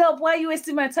 hurry up, why are you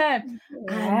wasting my time?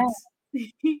 Yeah.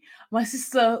 And my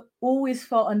sister always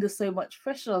felt under so much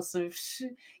pressure. So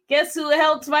guess who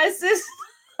helped my sister?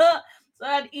 So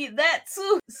I'd eat that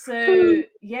too. So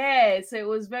yeah, so it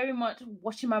was very much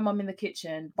watching my mum in the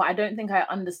kitchen, but I don't think I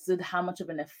understood how much of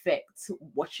an effect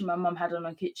watching my mum had on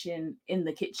the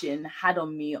kitchen had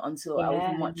on me until I was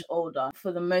Yeah. much older.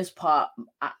 For the most part,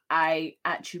 I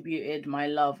attributed my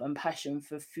love and passion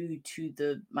for food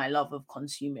to my love of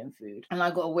consuming food, and I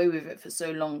got away with it for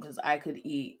so long because I could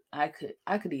eat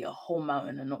a whole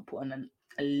mountain and not put on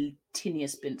a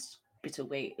teeniest bit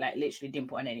of weight, like literally didn't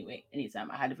put on any weight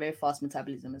anytime. I had a very fast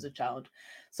metabolism as a child,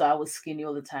 so I was skinny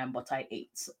all the time, but I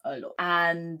ate a lot.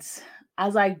 And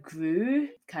as I grew,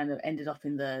 kind of ended up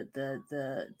in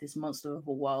this monster of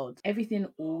a world, everything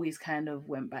always kind of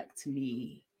went back to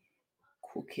me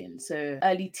cooking. So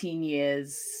early teen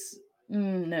years,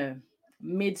 no,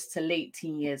 mid to late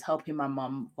teen years, helping my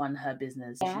mum run her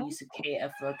business. She used to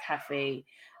cater for a cafe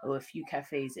or a few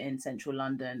cafes in central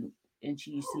London, and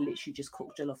she used to literally just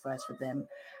cook jollof rice for them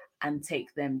and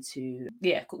take them to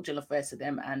cook jollof rice for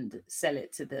them and sell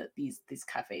it to these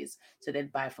cafes. So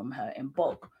they'd buy from her in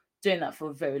bulk. Doing that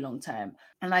for a very long time,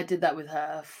 and I did that with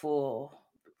her for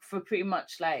pretty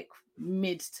much like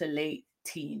mid to late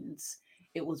teens.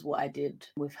 It was what I did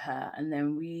with her, and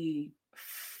then we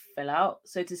fell out,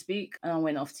 so to speak, and I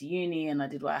went off to uni and I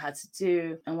did what I had to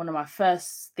do. And one of my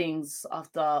first things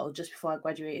after or just before I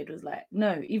graduated was like,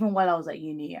 no, even while I was at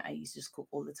uni, I used to just cook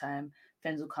all the time.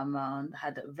 Friends would come around,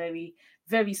 had a very,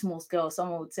 very small scale.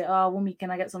 Someone would say, oh, Wumi, can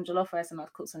I get some jollof rice? And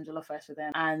I'd cook some jollof rice for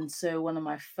them. And so one of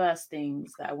my first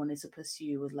things that I wanted to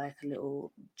pursue was like a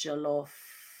little jollof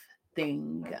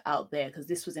thing out there, because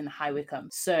this was in High Wycombe.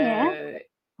 So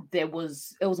it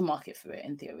was a market for it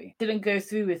in theory. Didn't go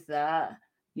through with that,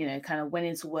 kind of went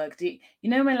into work.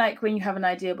 When you have an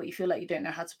idea but you feel like you don't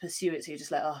know how to pursue it, so you're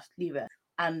just like, oh, leave it.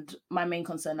 And my main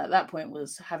concern at that point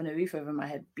was having a roof over my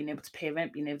head, being able to pay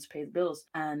rent, being able to pay the bills.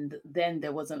 And then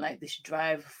there wasn't like this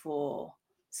drive for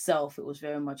self. It was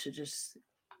very much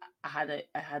I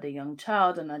had a young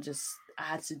child, and I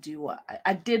had to do what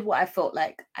I did what I felt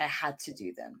like I had to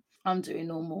do then. I'm doing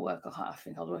normal work. I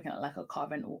think I was working at like a car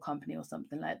rental company or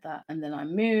something like that. And then I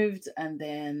moved, and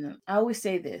then I always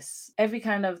say this, every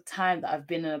kind of time that I've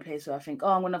been in a place where I think, oh,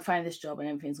 I'm going to find this job and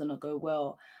everything's going to go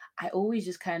well, I always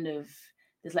just kind of,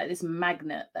 there's like this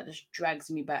magnet that just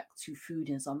drags me back to food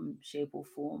in some shape or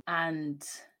form. And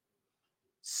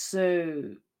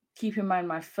so keep in mind,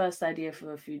 my first idea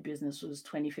for a food business was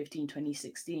 2015,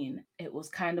 2016. It was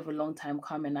kind of a long time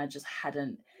coming. I just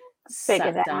hadn't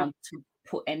Figured sat it down out. to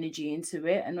put energy into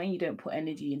it. And when you don't put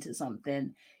energy into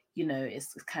something,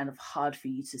 it's kind of hard for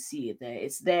you to see it there.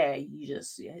 It's there. You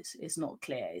just, it's not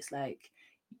clear. It's like,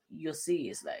 you'll see,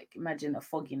 it's like, imagine a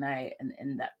foggy night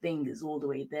and that thing is all the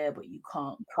way there, but you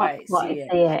can't quite see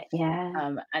it.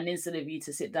 Yeah. And instead of you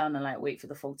to sit down and like wait for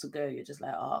the fog to go, you're just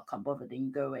like, oh, I can't bother. Then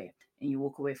you go away and you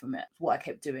walk away from it. What I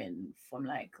kept doing from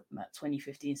like that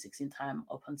 2015, 16 time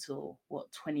up until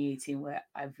 2018, where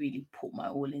I really put my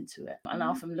all into it. And I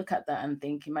often look at that and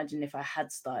think, imagine if I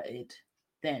had started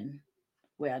then,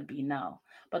 where I'd be now.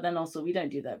 But then also we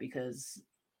don't do that because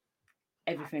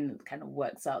everything kind of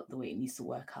works out the way it needs to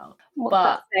work out. What's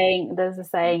that saying? There's a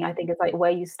saying, I think it's like,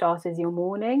 where you start is your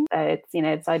morning. So it's,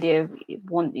 it's the idea of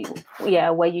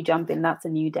where you jump in, that's a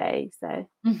new day. So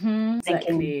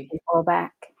exactly. Before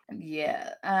back.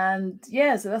 Yeah. And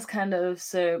yeah, so that's kind of,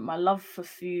 so my love for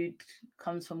food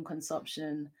comes from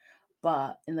consumption,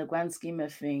 but in the grand scheme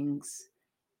of things,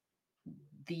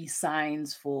 the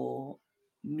signs for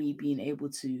me being able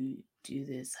to do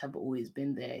this have always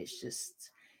been there. It's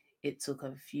just, it took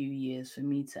a few years for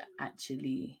me to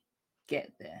actually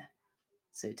get there,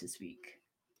 so to speak.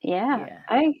 Yeah.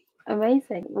 Oh,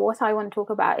 amazing. What I want to talk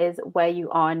about is where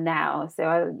you are now.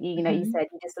 So, you said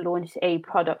you just launched a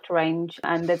product range,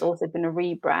 and there's also been a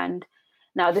rebrand.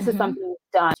 Now, this is something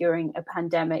you've done during a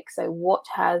pandemic. So what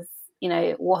has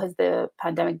the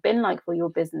pandemic been like for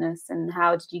your business, and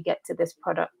how did you get to this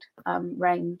product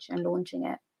range and launching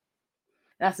it?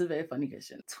 That's a very funny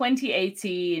question.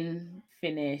 2018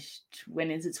 finished,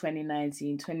 went into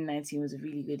 2019. 2019 was a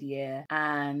really good year,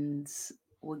 and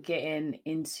we're getting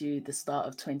into the start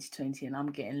of 2020, and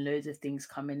I'm getting loads of things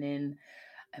coming in.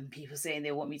 and people saying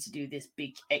they want me to do this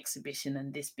big exhibition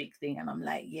and this big thing. And I'm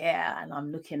like, yeah. And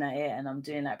I'm looking at it and I'm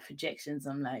doing like projections.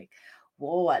 I'm like,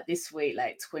 whoa, at this rate,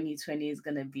 like 2020 is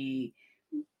going to be,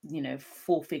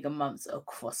 4-figure months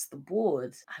across the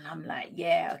board. And I'm like,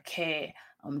 yeah, okay.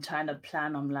 I'm trying to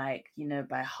plan. I'm like,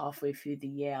 by halfway through the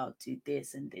year, I'll do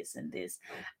this and this and this.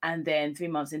 And then 3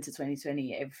 months into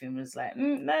 2020, everything was like,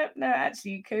 no,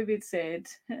 actually, COVID said,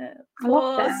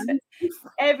 pause.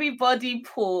 Everybody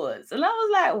pause. And I was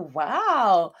like,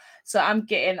 wow. So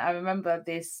I remember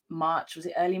this March, was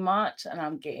it early March? And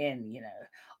I'm getting,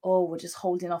 oh, we're just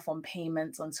holding off on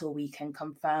payments until we can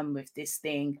confirm with this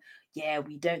thing. Yeah,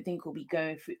 we don't think we'll be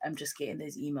going through. I'm just getting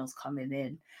those emails coming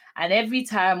in. And every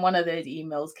time one of those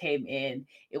emails came in,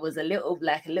 it was a little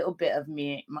bit of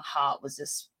me, my heart was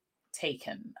just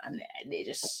taken. And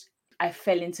I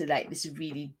fell into like this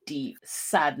really deep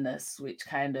sadness, which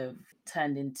kind of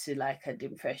turned into like a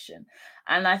depression.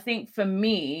 And I think for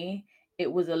me,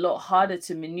 it was a lot harder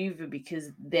to maneuver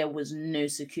because there was no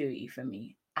security for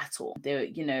me at all. There,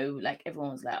 like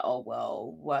everyone was like, oh,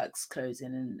 well, work's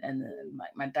closing. And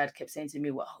my dad kept saying to me,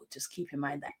 well, just keep in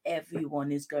mind that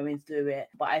everyone is going through it.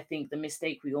 But I think the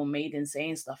mistake we all made in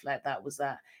saying stuff like that was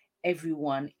that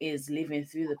everyone is living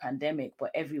through the pandemic,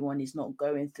 but everyone is not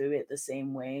going through it the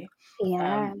same way.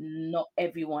 Not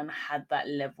everyone had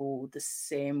the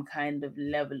same kind of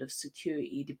level of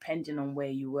security, depending on where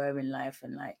you were in life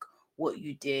and like what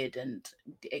you did and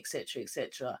etc.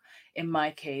 etc. In my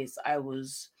case, I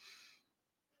was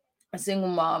a single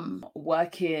mom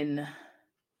working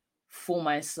for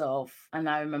myself. And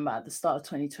I remember at the start of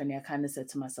 2020, I kind of said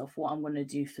to myself, what I'm going to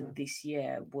do for this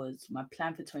year was my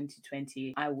plan for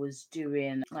 2020. I was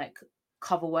doing like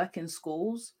cover work in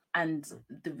schools. And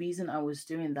the reason I was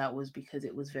doing that was because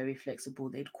it was very flexible.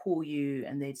 They'd call you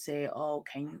and they'd say, oh,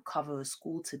 can you cover a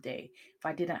school today? If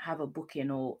I didn't have a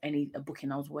booking or a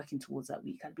booking I was working towards that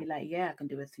week, I'd be like, yeah, I can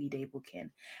do a 3-day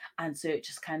booking. And so it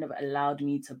just kind of allowed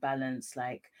me to balance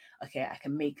like, okay, I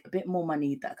can make a bit more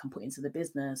money that I can put into the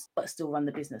business, but still run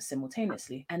the business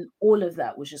simultaneously. And all of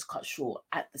that was just cut short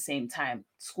at the same time.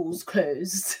 Schools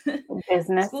closed.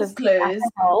 Schools closed.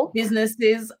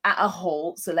 Businesses at a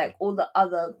halt. So like all the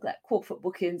other like corporate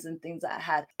bookings and things that I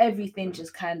had, everything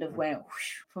just kind of went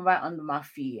whoosh, from right under my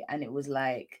feet. And it was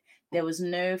like, there was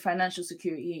no financial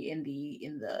security in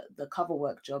the cover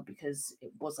work job because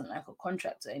it wasn't like a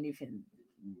contract or anything.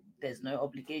 There's no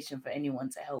obligation for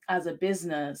anyone to help. As a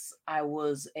business, I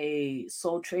was a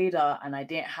sole trader and I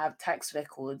didn't have tax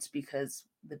records because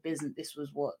the business, this was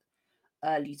what,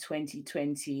 early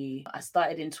 2020. I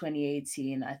started in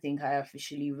 2018. I think I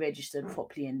officially registered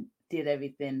properly and did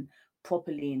everything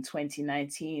properly in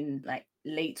 2019, like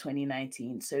late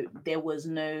 2019. So there was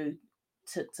no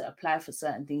to apply for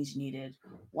certain things you needed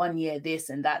 1 year, this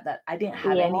and that I didn't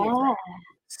have any of that.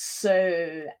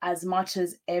 So as much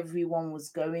as everyone was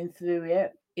going through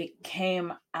it, it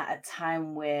came at a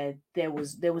time where there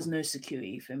was no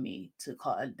security for me to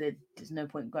cut. There's no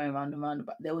point going around and round,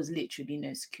 but there was literally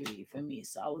no security for me.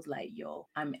 So I was like, yo,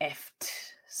 I'm effed.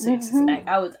 So like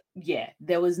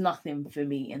there was nothing for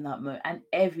me in that moment. And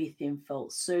everything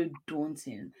felt so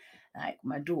daunting. Like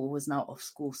my daughter was now off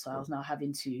school, so I was now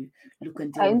having to look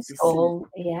and deal with this little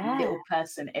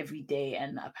person every day.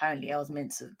 And apparently I was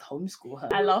meant to homeschool her.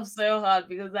 I laughed so hard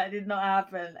because that did not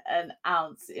happen an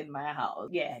ounce in my house.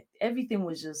 Yeah, everything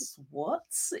was just what?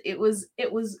 It was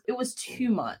too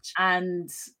much. And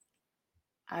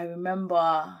I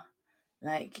remember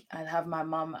like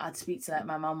I'd speak to like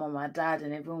my mum or my dad,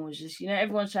 and everyone was just,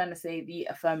 everyone's trying to say the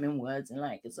affirming words and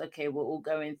like, it's okay, we're all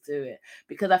going through it.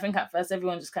 Because I think at first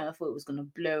everyone just kind of thought it was going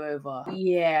to blow over.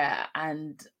 Yeah.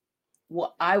 And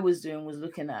what I was doing was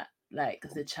looking at like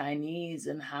the Chinese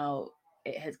and how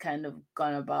it had kind of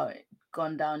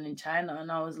gone down in China.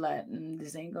 And I was like,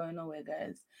 this ain't going nowhere,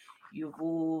 guys. You've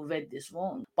all read this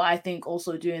wrong. But I think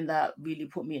also doing that really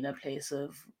put me in a place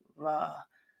of,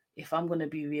 if I'm going to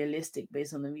be realistic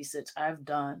based on the research I've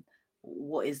done,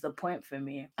 what is the point for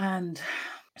me? And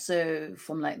so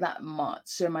from like that March,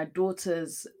 so my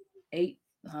daughter's 8th,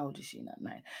 how old is she now?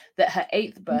 9. That her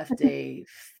 8th birthday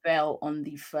fell on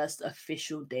the first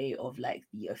official day of like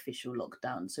the official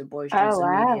lockdown. So Boris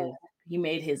Johnson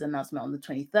made his announcement on the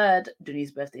 23rd.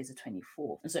 Denise's birthday is the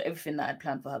 24th. And so everything that I'd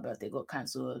planned for her birthday got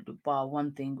cancelled, bar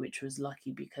one thing, which was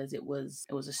lucky because it was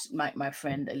my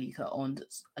friend Alika owned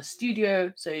a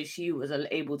studio. So she was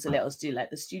able to let us do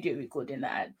like the studio recording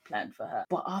that I'd planned for her.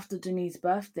 But after Denise's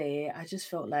birthday, I just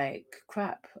felt like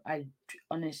crap. I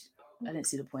didn't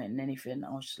see the point in anything. I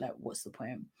was just like, what's the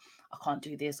point? I can't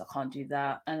do this, I can't do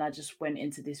that. And I just went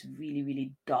into this really,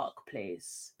 really dark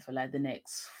place for like the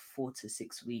next 4 to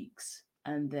 6 weeks.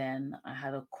 And then I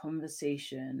had a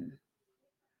conversation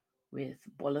with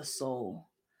Bola Soul.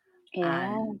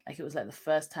 Yeah. And like it was like the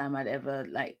first time I'd ever,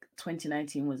 like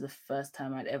 2019 was the first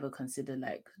time I'd ever considered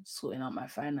like sorting out my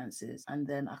finances. And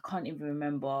then I can't even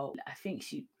remember,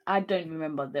 I don't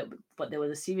remember that, but there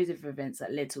was a series of events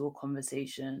that led to a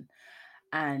conversation,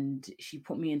 and she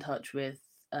put me in touch with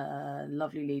a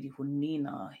lovely lady called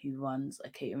Nina who runs a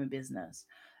catering business,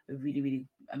 a really, really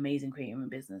amazing catering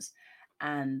business.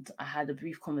 And I had a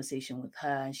brief conversation with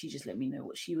her, and she just let me know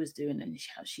what she was doing and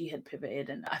how she had pivoted.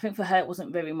 And I think for her, it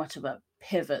wasn't very much of a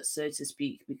pivot, so to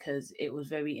speak, because it was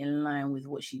very in line with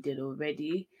what she did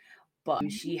already.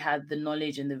 But she had the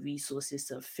knowledge and the resources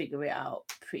to figure it out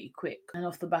pretty quick. And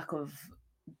off the back of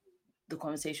the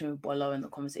conversation with Bolo and the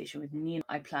conversation with Nina,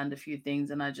 I planned a few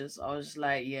things, and I was just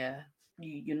like, yeah,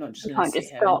 you're not just You gonna can't sit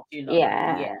just here and stop. do nothing.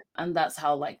 Yeah. Yeah. And that's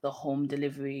how like the home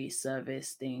delivery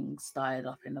service thing started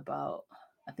up in about,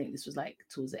 I think this was like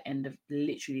towards the end of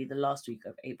literally the last week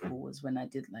of April was when I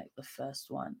did like the first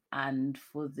one. And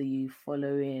for the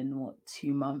following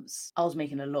 2 months, I was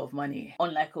making a lot of money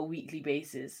on like a weekly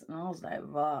basis. And I was like,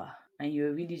 rah. And you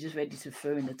were really just ready to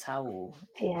throw in the towel.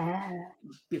 Yeah.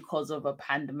 Because of a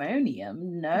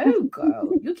pandemonium. No, girl,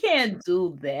 you can't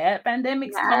do that.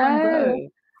 Pandemics come and go.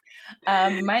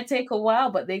 Might take a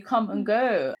while, but they come and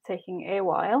go. Taking a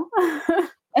while.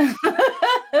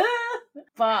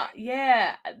 But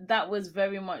yeah, that was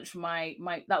very much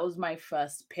that was my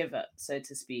first pivot, so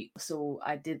to speak. So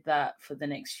I did that for the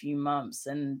next few months,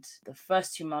 and the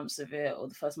first 2 months of it, or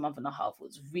the first month and a half,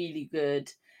 was really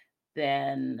good.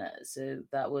 Then so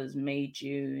that was May,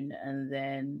 June, and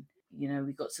then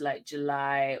we got to like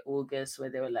July, August, where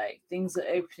they were like things are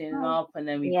opening up, and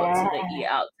then we got to the Eat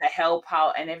Out to Help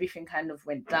Out, and everything kind of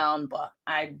went down. But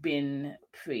I'd been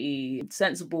pretty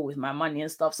sensible with my money and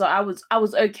stuff, so I was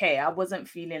okay. I wasn't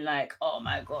feeling like, oh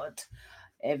my god,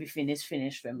 everything is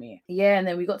finished for me. Yeah, and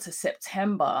then we got to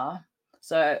September.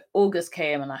 So August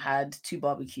came and I had 2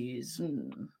 barbecues.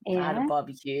 I had a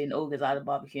barbecue in August, I had a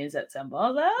barbecue in September. I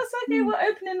was like, that's okay, we're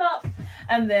opening up.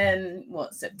 And then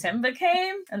September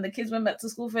came and the kids went back to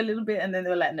school for a little bit, and then they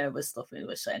were like, no, we're stopping,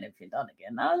 we're shutting everything down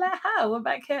again. And I was like, how? We're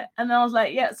back here. And I was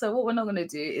like, yeah, so what we're not gonna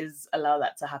do is allow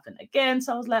that to happen again.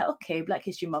 So I was like, okay, Black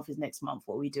History Month is next month.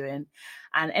 What are we doing?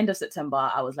 And end of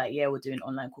September, I was like, yeah, we're doing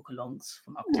online cook-alongs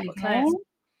for my corporate clients.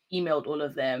 Emailed all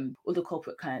of them, all the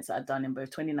corporate clients that I'd done in both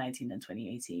 2019 and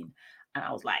 2018. And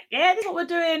I was like, yeah, this is what we're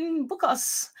doing, book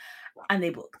us. And they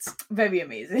booked. Very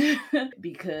amazing.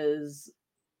 Because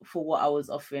for what I was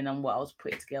offering and what I was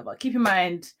putting together. Keep in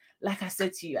mind, like I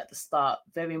said to you at the start,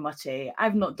 very much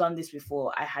I've not done this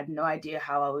before. I had no idea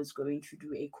how I was going to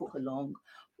do a cook along,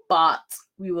 but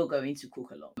we were going to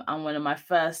cook along. And one of my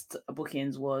first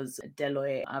bookings was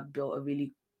Deloitte. I built a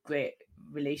really great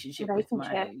relationship with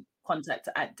my contact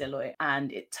at Deloitte,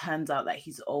 and it turns out that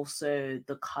he's also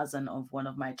the cousin of one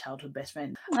of my childhood best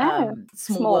friends.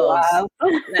 Small world.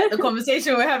 Like the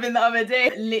conversation we're having the other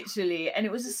day, literally. And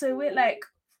it was just so weird. Like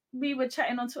we were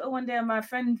chatting on Twitter one day, and my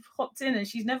friend hopped in, and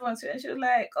she's never on Twitter. And she was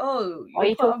like, "Oh,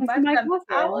 you're part of Bad Cousin."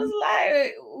 I was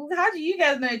like, "How do you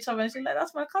guys know each other?" And she's like,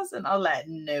 "That's my cousin." I was like,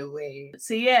 "No way."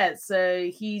 So yeah, so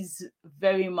he's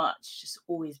very much just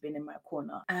always been in my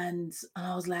corner, and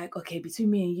I was like, "Okay,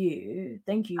 between me and you,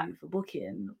 thank you for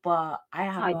booking, but I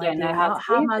have no idea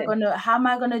how am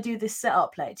I gonna do this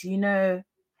setup? Like, do you know?"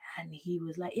 And he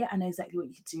was like, yeah, I know exactly what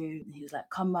you could do. And he was like,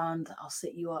 come round, I'll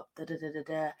set you up,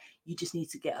 You just need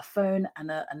to get a phone and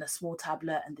a small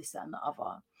tablet and this, that, and the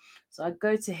other. So I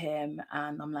go to him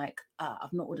and I'm like,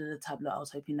 I've not ordered a tablet. I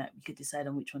was hoping that we could decide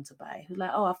on which one to buy. He was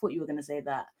like, oh, I thought you were going to say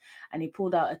that. And he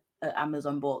pulled out an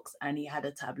Amazon box and he had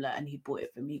a tablet and he bought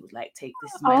it for me. He was like, take,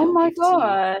 this is my little gift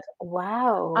to you.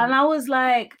 Wow. And I was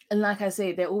like, and like I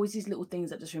say, there are always these little things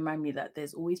that just remind me that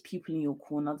there's always people in your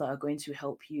corner that are going to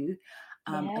help you.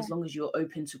 As long as you're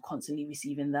open to constantly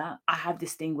receiving that. I have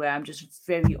this thing where I'm just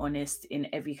very honest in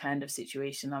every kind of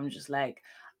situation. I'm just like,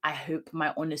 I hope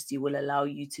my honesty will allow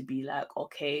you to be like,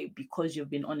 okay, because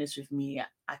you've been honest with me,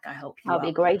 I can help you. I'll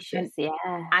be gracious,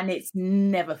 And it's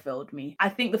never failed me. I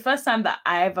think the first time that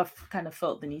I ever kind of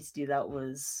felt the need to do that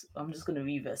was, I'm just going to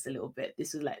reverse a little bit.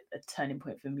 This was like a turning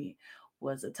point for me.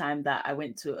 Was a time that I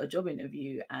went to a job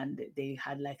interview and they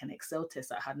had like an Excel test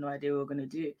that I had no idea we were going to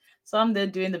do. So I'm there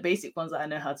doing the basic ones that I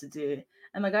know how to do.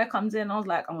 And the guy comes in, I was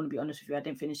like, I'm going to be honest with you, I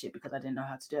didn't finish it because I didn't know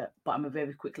how to do it, but I'm a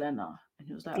very quick learner. And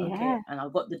he was like, okay. And I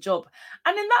got the job.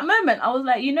 And in that moment, I was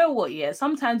like, you know what? Yeah,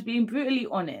 sometimes being brutally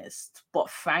honest, but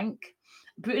frank,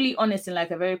 brutally honest in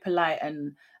like a very polite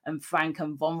and frank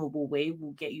and vulnerable way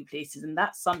will get you places. And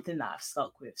that's something that I've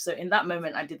stuck with. So in that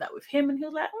moment, I did that with him and he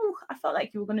was like, oh, I felt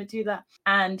like you were going to do that.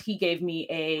 And he gave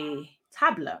me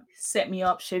Tableau. Set me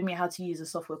up, showed me how to use a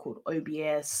software called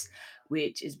OBS,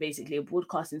 which is basically a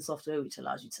broadcasting software which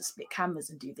allows you to split cameras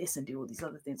and do this and do all these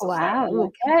other things.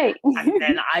 Wow, okay. And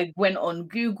then I went on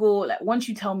Google. Like, once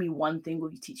you tell me one thing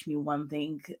or you teach me one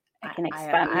thing, I can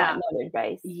expand that knowledge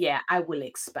base. Yeah, I will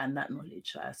expand that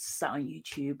knowledge. I sat on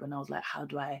YouTube and I was like, how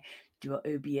do I do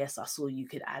an OBS? I saw you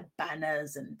could add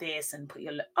banners and this and put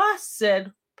your... I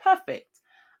said, perfect.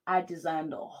 I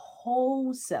designed a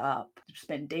whole setup,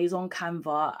 spent days on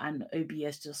Canva, and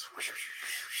OBS just...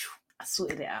 I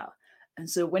sorted it out. And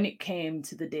so when it came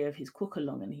to the day of his cook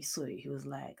along and he saw it, he was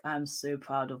like, I'm so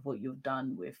proud of what you've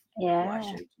done with what I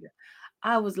showed you.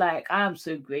 I was like, I'm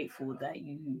so grateful that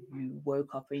you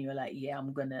woke up and you're like, yeah,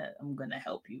 I'm gonna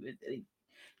help you with it.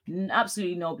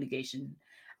 Absolutely no obligation.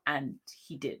 And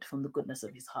he did, from the goodness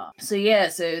of his heart. So yeah,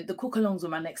 so the cook-alongs were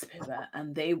my next pivot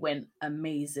and they went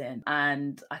amazing.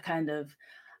 And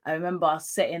I remember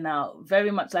setting out very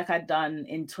much like I'd done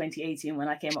in 2018 when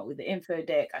I came up with the info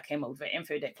deck. I came up with an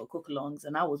info deck for cook-alongs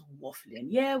and I was waffling.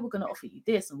 Yeah, we're going to offer you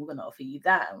this and we're going to offer you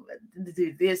that. And we're going to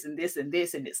do this and this and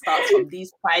this. And it starts from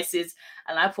these prices.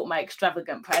 And I put my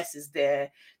extravagant prices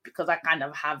there because I kind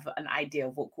of have an idea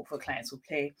of what corporate clients will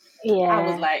pay. Yeah. I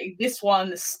was like, this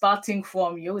one starting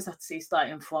from, you always have to say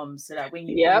starting from, so that when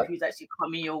you know who's actually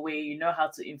coming your way, you know how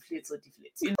to inflate or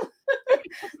deflate. You know?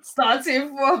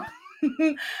 Starting from...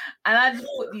 and I just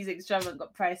put these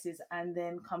extravagant prices, and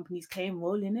then companies came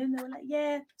rolling in. They were like,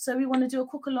 yeah, so we want to do a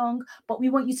cook along, but we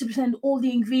want you to send all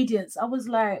the ingredients. I was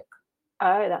like,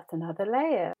 oh, that's another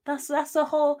layer. That's a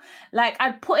whole, like,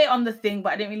 I'd put it on the thing,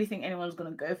 but I didn't really think anyone was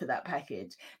going to go for that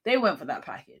package. They went for that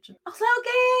package. I was like,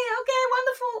 okay,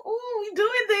 wonderful. Oh, we're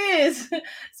doing this.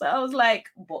 So I was like,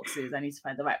 boxes. I need to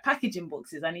find the right packaging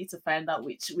boxes. I need to find out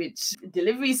which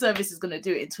delivery service is going to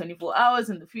do it in 24 hours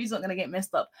and the food's not going to get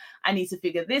messed up. I need to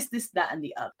figure this, that, and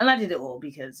the other. And I did it all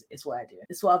because it's what I do.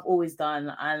 It's what I've always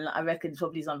done. And I reckon it's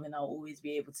probably something I'll always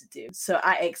be able to do. So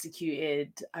I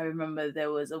executed. I remember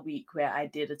there was a week where I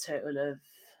did a total of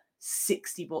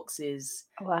 60 boxes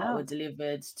that were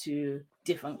delivered to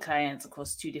different clients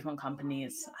across 2 different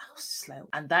companies. I was just like,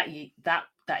 and that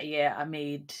year I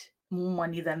made more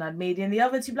money than I'd made in the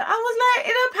other 2. But I was like,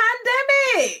 in a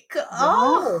pandemic.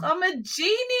 Oh, I'm a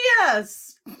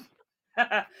genius.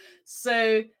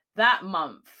 So that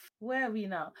month, where are we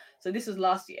now? So this was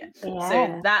last year. Yeah.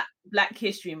 So that Black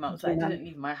History Month, I didn't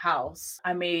leave my house.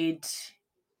 I made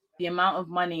the amount of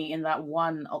money in that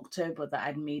one October that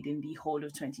I'd made in the whole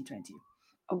of 2020.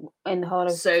 In the whole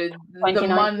of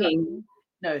 2019?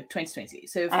 No, 2020.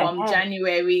 So from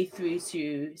January through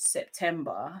to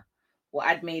September, what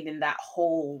I'd made in that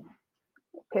whole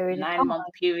 9-month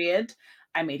period,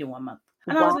 I made in 1 month.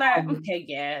 And I was like, okay,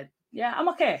 yeah, I'm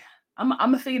okay. I'm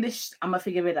gonna figure this. I'm gonna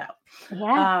figure it out.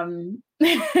 Yeah.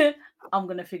 I'm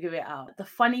gonna figure it out. The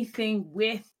funny thing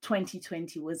with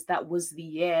 2020 was that was the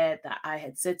year that I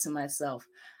had said to myself,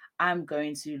 I'm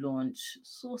going to launch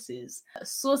Sources.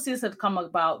 Sources had come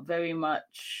about very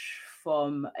much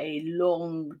from a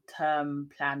long-term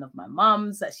plan of my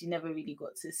mum's that she never really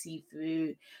got to see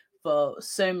through for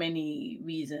so many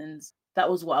reasons. That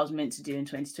was what I was meant to do in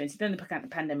 2020. Then the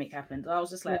pandemic happened. I was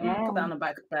just like, put that on the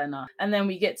back burner. And then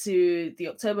we get to the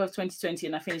October of 2020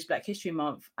 and I finished Black History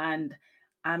Month. And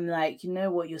I'm like, you know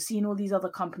what? You're seeing all these other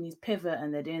companies pivot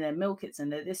and they're doing their meal kits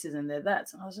and their this and their that.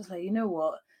 And I was just like, you know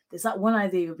what? There's that one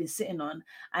idea you've been sitting on.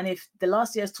 And if the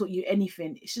last year has taught you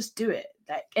anything, it's just do it.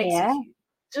 Like, execute. Yeah.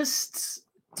 Just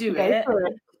do it.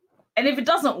 And if it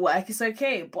doesn't work, it's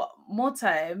okay. But more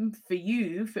time for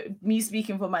you, for me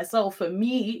speaking for myself, for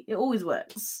me, it always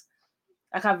works.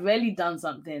 Like, I've rarely done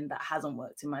something that hasn't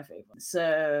worked in my favor.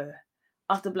 So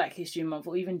after Black History Month,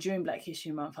 or even during Black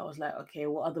History Month, I was like, okay,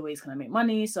 what other ways can I make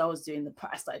money? So I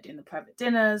started doing the private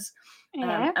dinners.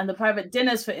 And the private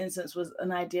dinners, for instance, was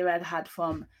an idea I'd had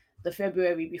from the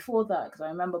February before that, because I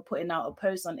remember putting out a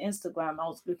post on Instagram. I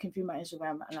was looking through my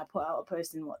Instagram and I put out a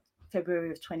post in February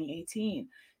of 2018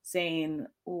 saying,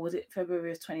 or was it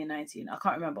February of 2019? I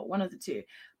can't remember, one of the two,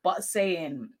 but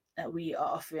saying that we are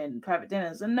offering private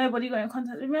dinners, and nobody got in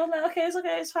contact with me. I was like, okay,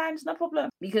 it's fine, it's no problem.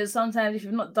 Because sometimes if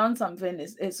you've not done something,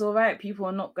 it's all right. People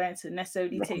are not going to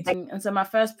necessarily take it. And so my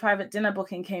first private dinner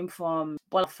booking came from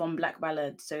Black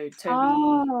Ballad. So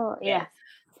Toby,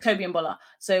 Toby and Bola.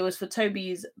 So it was for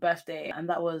Toby's birthday, and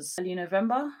that was early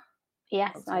November.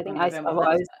 Yes, I think I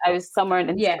was somewhere on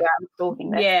Instagram talking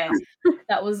this. Yeah,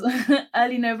 that was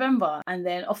early November. And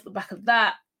then off the back of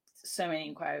that, so many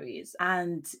inquiries.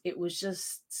 And it was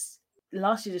just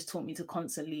last year just taught me to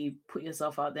constantly put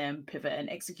yourself out there and pivot and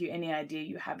execute any idea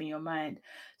you have in your mind.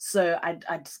 So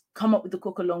I'd come up with the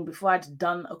cook along before I'd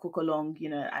done a cook along. You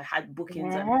know, I had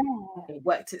bookings and it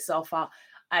worked itself out.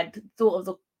 I'd thought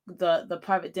of the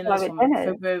private dinners from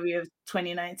February of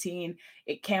 2019.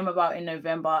 It came about in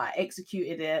November. I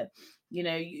executed it. You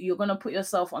know, you're going to put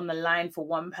yourself on the line for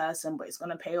one person, but it's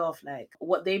going to pay off. Like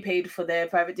what they paid for their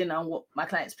private dinner and what my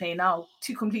clients pay now,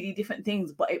 two completely different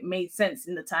things, but it made sense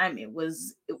in the time. It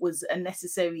was a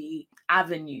necessary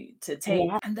avenue to take.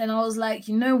 Yeah. And then I was like,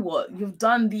 you know what? You've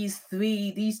done these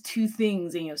two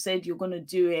things and you've said you're going to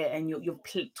do it and you've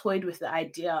toyed with the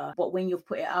idea. But when you've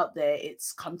put it out there,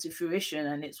 it's come to fruition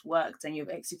and it's worked and you've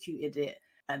executed it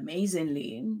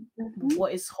amazingly.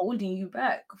 What is holding you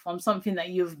back from something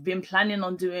that you've been planning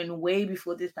on doing way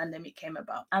before this pandemic came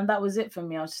about? And that was it for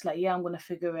me. I was just like, yeah, I'm gonna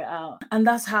figure it out. And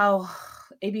that's how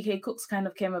ABK Cooks kind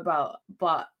of came about.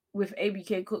 But with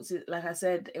ABK Cooks, like I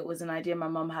said, it was an idea my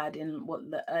mum had in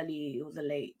the early or the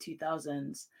late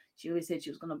 2000s. She always said she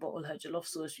was going to bottle her jollof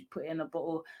sauce. She'd put it in a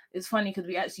bottle. It's funny because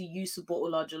we actually used to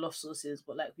bottle our jollof sauces,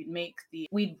 but like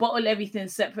we'd bottle everything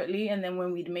separately. And then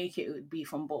when we'd make it, it would be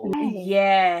from bottle. Nice.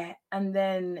 Yeah. And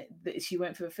then she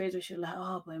went through a phase where she was like,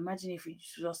 oh, but imagine if we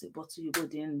just bottle your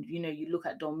wood in, you know, you look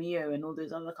at Dormio and all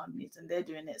those other companies and they're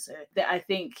doing it. So I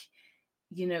think,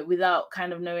 you know, without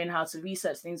kind of knowing how to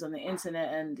research things on the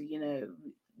internet and, you know,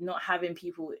 not having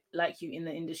people like you in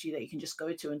the industry that you can just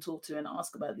go to and talk to and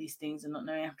ask about these things and not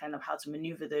knowing kind of how to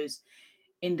maneuver those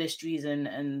industries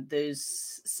and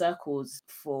those circles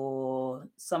for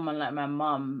someone like my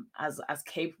mum, as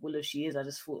capable as she is, I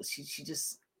just thought she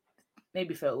just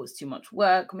maybe felt it was too much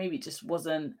work. Maybe it just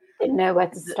didn't know where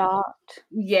to start.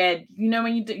 Yeah, you know,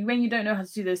 when you don't know how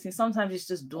to do those things, sometimes it's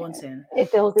just daunting. It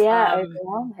feels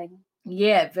overwhelming.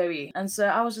 Yeah, very. And so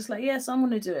I was just like, yes, I'm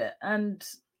going to do it. And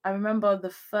I remember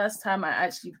the first time I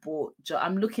actually bought,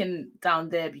 I'm looking down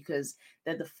there because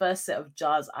they're the first set of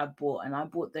jars I bought. And I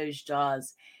bought those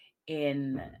jars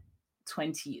in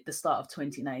the start of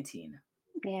 2019.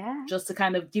 Yeah. Just to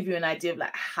kind of give you an idea of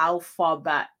like how far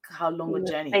back, how long a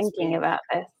journey it's been. Thinking about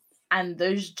this. And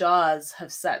those jars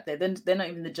have sat there. They're not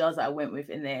even the jars that I went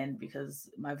with in the end because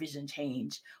my vision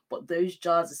changed. But those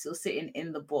jars are still sitting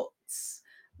in the box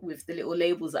with the little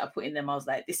labels that I put in them. I was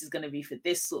like, this is going to be for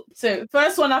this sort. So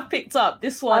first one I've picked up,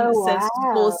 this one says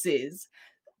sauces.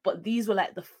 But these were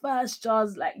like the first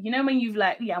jars, like, you know, when you've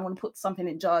like, yeah, I want to put something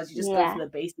in jars, you just go for the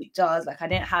basic jars. Like I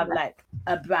didn't have like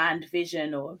a brand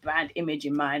vision or a brand image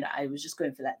in mind. I was just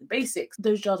going for like the basics.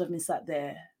 Those jars have been sat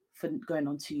there for going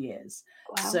on 2 years.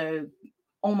 Wow. So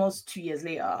almost 2 years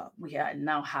later, we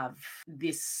now have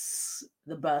the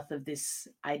birth of this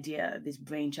idea, this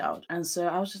brainchild. And so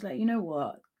I was just like, you know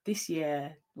what?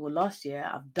 Last year,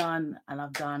 I've done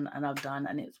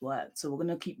and it's worked. So we're going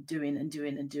to keep doing and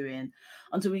doing and doing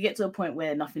until we get to a point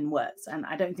where nothing works. And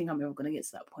I don't think I'm ever going to get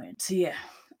to that point. So yeah.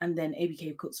 And then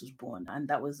ABK Cooks was born. And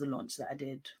that was the launch that I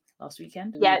did last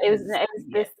weekend. Yeah, it was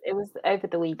over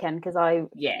the weekend because it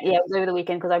was over the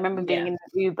weekend because I remember being in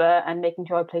the Uber and making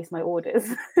sure I placed my orders.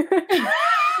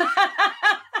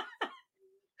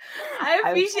 I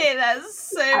appreciate that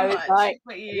so much. Like,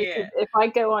 if I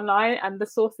go online and the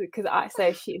sauce, because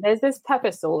there's this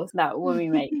pepper sauce that we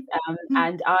make,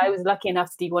 and I was lucky enough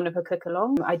to do one of her cook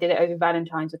along. I did it over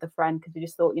Valentine's with a friend because we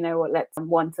just thought, you know what, let's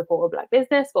support a Black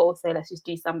business, but also let's just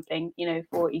do something, you know,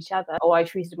 for each other. Or I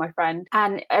treated my friend,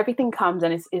 and everything comes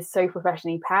and is so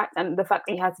professionally packed, and the fact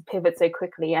that you had to pivot so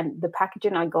quickly, and the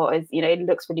packaging I got is, you know, it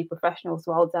looks really professional,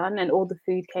 so well done, and all the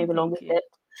food came along with it.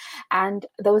 And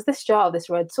there was this jar of this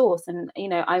red sauce, and you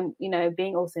know, I'm, you know,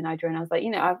 being also Nigerian, I was like,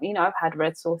 I've had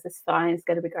red sauce, it's fine, it's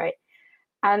gonna be great.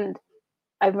 And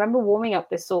I remember warming up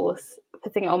the sauce,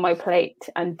 putting it on my plate,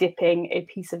 and dipping a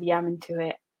piece of yam into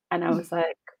it, and I was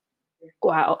like,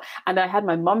 wow. And I had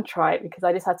my mum try it because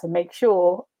I just had to make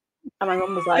sure, and my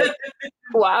mum was like,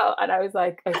 wow, and I was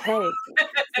like, okay.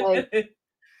 So,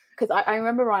 because I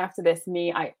remember right after this,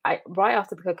 I right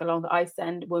after the cook along, I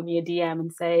send Wumi a DM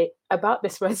and say about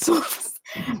this red sauce.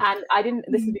 And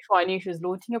this is before I knew she was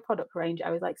launching a product range.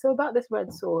 I was like, so about this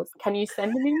red sauce, can you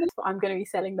send me this? I'm going to be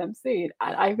selling them soon.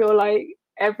 And I feel like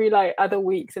every other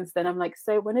week since then, I'm like,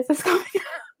 so when is this coming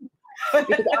out?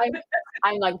 Because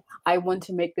I'm like, I want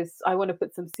to make this, I want to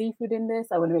put some seafood in this,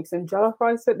 I want to make some jollof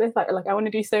rice with this, like I want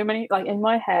to do so many, like in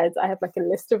my head I have like a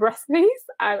list of recipes.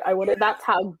 I want to, that's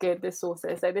how good this sauce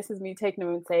is. So this is me taking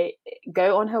them and say,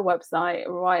 go on her website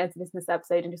right after this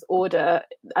episode and just order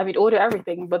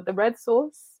everything, but the red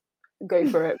sauce, go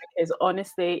for it, because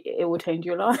honestly it will change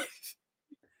your life.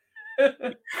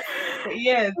 But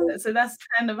yeah, so that's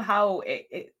kind of how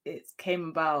it came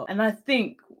about. And I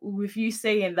think with you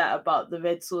saying that about the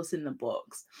red sauce in the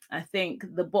box, I think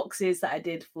the boxes that I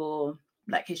did for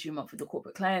Black History Month with the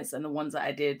corporate clients and the ones that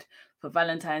I did for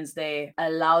Valentine's Day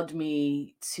allowed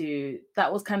me to,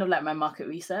 that was kind of like my market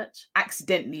research,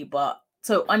 accidentally, but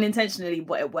so unintentionally,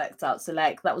 but it worked out. So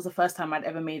like that was the first time I'd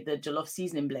ever made the jollof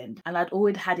seasoning blend. And I'd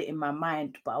always had it in my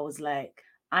mind, but I was like,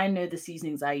 I know the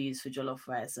seasonings I use for jollof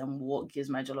rice and what gives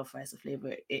my jollof rice the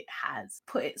flavor it has.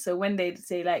 Put it so when they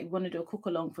say like you want to do a cook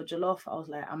along for jollof, I was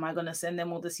like, am I gonna send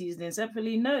them all the seasonings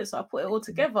separately? No, so I put it all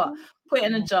together, put it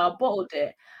in a jar, bottled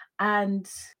it. And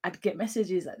I'd get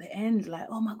messages at the end like,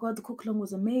 oh my God, the cook along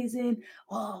was amazing.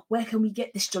 Oh, where can we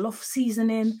get this jollof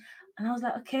seasoning? And I was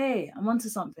like, okay, I'm onto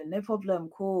something, no problem,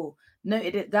 cool.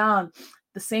 Noted it down.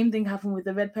 The same thing happened with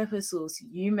the red pepper sauce.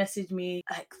 You messaged me,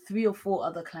 like 3 or 4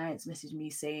 other clients messaged me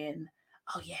saying,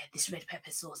 oh yeah, this red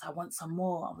pepper sauce, I want some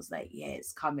more. I was like, yeah,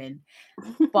 it's coming.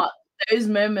 But those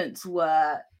moments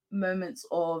were moments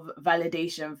of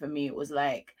validation for me. It was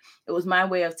like, it was my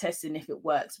way of testing if it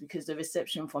works, because the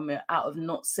reception from it, out of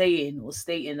not saying or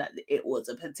stating that it was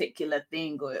a particular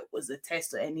thing or it was a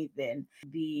test or anything,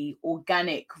 the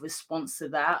organic response to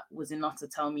that was enough to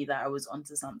tell me that I was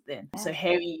onto something. So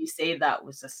hearing you say that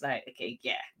was just like, okay,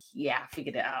 yeah, I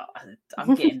figured it out.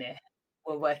 I'm getting there.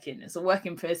 We're working. It's a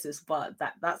working process, but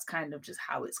that's kind of just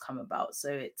how it's come about.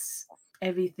 So it's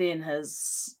everything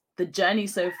has, the journey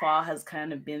so far has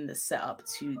kind of been the setup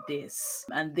to this,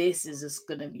 and this is just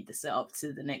going to be the setup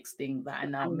to the next thing that I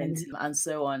now meant to, and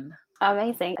so on.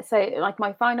 Amazing. So like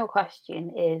my final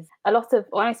question is, a lot of,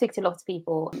 when I speak to a lot of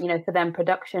people, you know, for them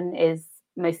production is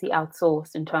mostly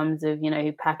outsourced in terms of, you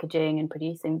know, packaging and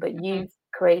producing, but you've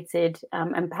created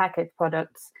and packaged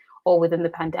products all within the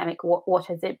pandemic. What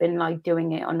has it been like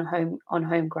doing it on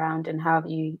home ground, and how have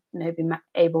you, you know, been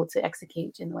able to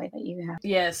execute in the way that you have?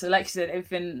 Yeah, so like you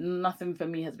said, nothing for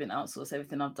me has been outsourced.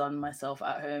 Everything I've done myself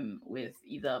at home with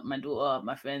either my daughter,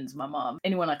 my friends, my mom,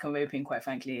 anyone I can rope in, quite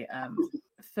frankly.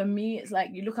 For me, it's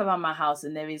like you look around my house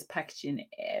and there is packaging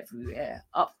everywhere.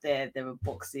 Up there are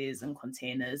boxes and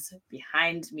containers.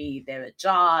 Behind me, there are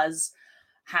jars,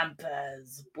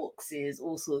 hampers, boxes,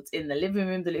 all sorts in the living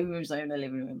room. The living room's not even a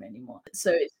living room anymore.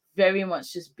 So it's very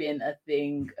much just been a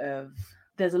thing of,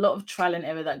 there's a lot of trial and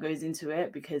error that goes into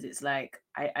it, because it's like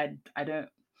I don't,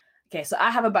 okay, so I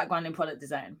have a background in product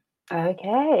design.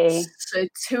 Okay. So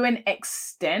to an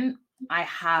extent, I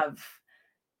have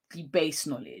the base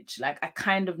knowledge. Like I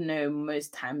kind of know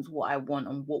most times what I want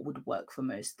and what would work for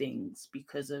most things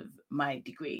because of my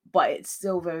degree. But it's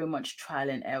still very much trial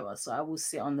and error. So I will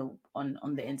sit on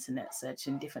the internet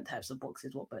searching different types of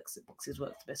boxes, what boxes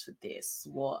work best for this,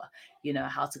 what, you know,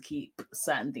 how to keep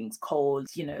certain things cold.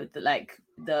 You know,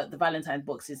 the Valentine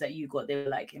boxes that you got, they were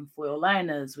like in foil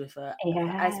liners with a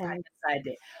ice pack inside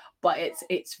it. But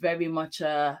it's very much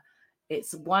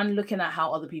it's one, looking at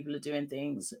how other people are doing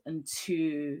things, and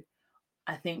two,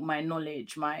 I think my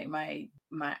knowledge, my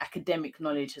academic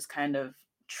knowledge has kind of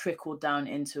trickled down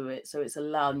into it. So it's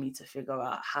allowed me to figure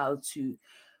out how to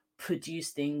produce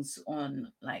things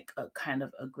on like a kind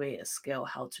of a greater scale,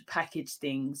 how to package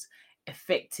things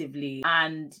effectively.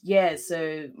 And yeah,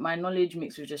 so my knowledge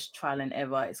mixed with just trial and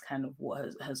error is kind of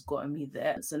what has gotten me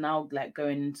there. So now, like,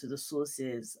 going into the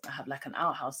sources, I have like an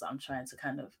outhouse that I'm trying to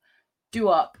kind of do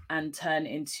up and turn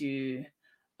into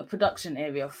a production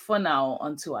area for now,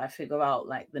 until I figure out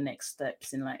like the next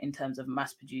steps in terms of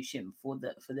mass producing for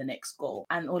the next goal.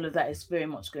 And all of that is very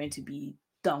much going to be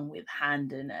done with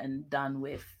hand and done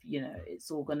with, you know, it's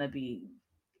all going to be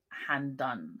hand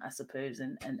done, I suppose,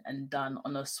 and done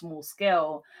on a small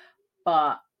scale.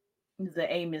 But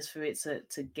the aim is for it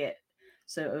to get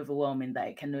so overwhelming that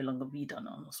it can no longer be done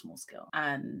on a small scale,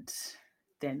 and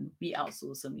then we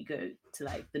outsource and we go to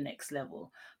like the next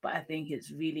level. But I think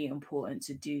it's really important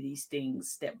to do these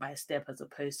things step by step, as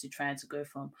opposed to trying to go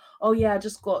from, oh yeah, I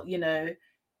just got, you know,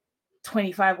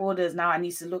 25 orders, now I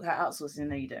need to look at outsourcing.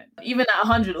 No, you don't. Even at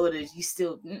 100 orders, you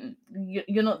still,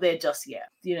 you're not there just yet.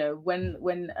 You know,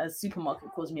 when a supermarket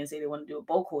calls me and say they want to do a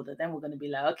bulk order, then we're going to be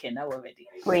like, okay, now we're ready.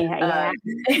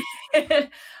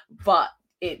 But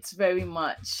it's very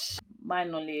much my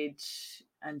knowledge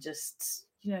and just,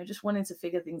 you know, just wanting to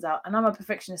figure things out. And I'm a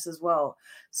perfectionist as well.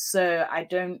 So I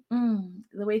don't,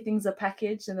 the way things are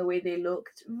packaged and the way they look,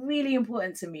 it's really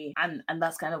important to me. And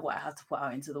that's kind of what I have to put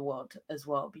out into the world as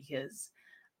well, because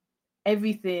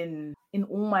everything in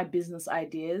all my business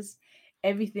ideas,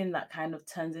 everything that kind of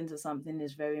turns into something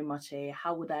is very much a,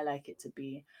 how would I like it to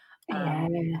be?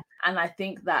 And I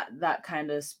think that kind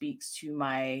of speaks to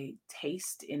my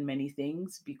taste in many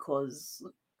things, because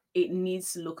it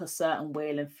needs to look a certain way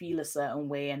and feel a certain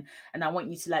way, and I want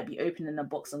you to like be opening the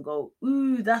box and go,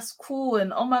 ooh, that's cool,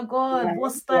 and oh my god, Yes,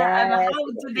 what's that, and yes. how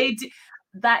do they do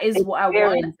that? Is what I want.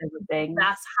 Experience everything.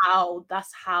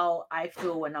 That's how I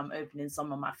feel when I'm opening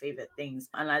some of my favorite things,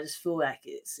 and I just feel like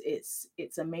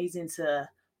it's amazing to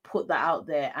put that out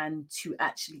there and to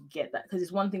actually get that, because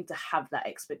it's one thing to have that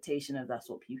expectation of that's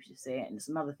what people should say, and it's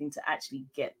another thing to actually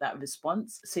get that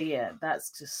response. So yeah,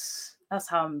 that's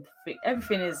how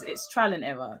everything is. It's trial and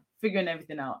error, figuring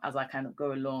everything out as I kind of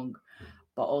go along,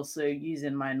 but also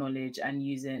using my knowledge and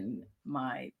using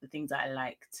the things that I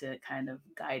like to kind of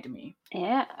guide me.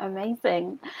 Yeah,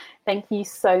 amazing. Thank you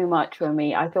so much,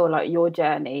 Remy. I feel like your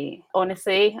journey,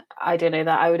 honestly, I don't know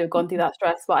that I would have gone through that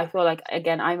stress, but I feel like,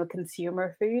 again, I'm a consumer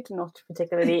of food, not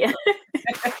particularly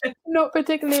not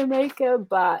particularly a maker,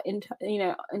 but in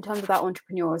terms of that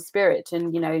entrepreneurial spirit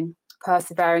and,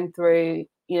 persevering through,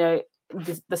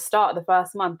 the start of the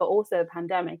first month, but also the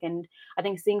pandemic. And I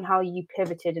think seeing how you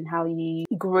pivoted and how you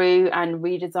grew and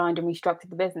redesigned and restructured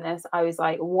the business, I was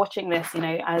like watching this,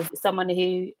 as someone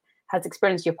who has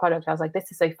experienced your product, I was like, this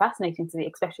is so fascinating to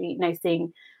me, especially,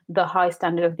 seeing the high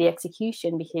standard of the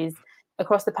execution, because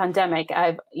across the pandemic,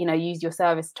 I've, used your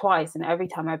service twice. And every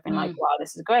time I've been like, wow,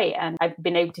 this is great. And I've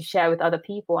been able to share with other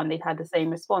people and they've had the same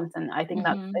response. And I think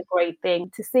that's a great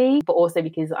thing to see, but also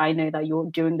because I know that you're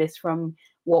doing this from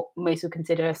what most would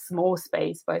consider a small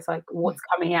space, but it's like what's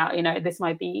coming out, this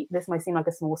might seem like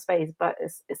a small space, but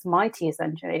it's mighty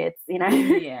essentially. It's,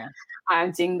 Yeah.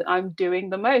 I'm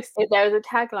doing the most. If there was a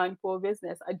tagline for a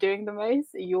business, I'm doing the most,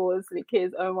 yours,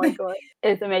 because oh my god,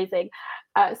 it's amazing.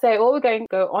 So what we're going to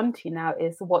go on to now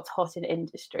is what's hot in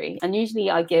industry. And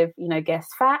usually I give, guest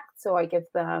facts, or I give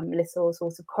them little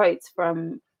sorts of quotes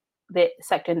from the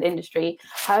sector and the industry.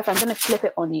 However, I'm going to flip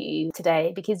it on you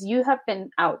today because you have been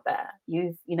out there.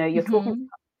 You're talking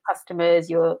to customers,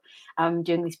 you're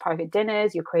doing these private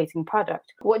dinners, you're creating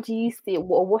product. What do you see,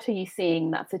 or what are you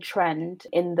seeing that's a trend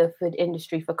in the food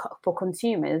industry for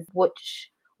consumers?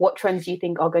 What trends do you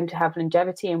think are going to have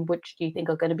longevity and which do you think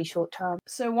are going to be short term?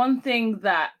 So one thing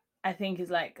that I think is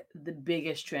like the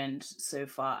biggest trend so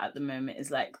far at the moment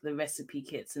is like the recipe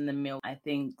kits and the meal. I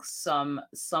think some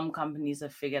companies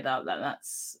have figured out that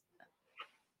that's,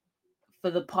 for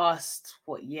the past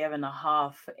year and a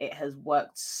half, it has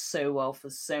worked so well for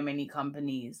so many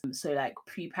companies. So like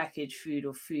prepackaged food,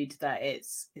 or food that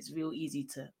it's real easy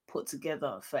to put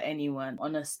together for anyone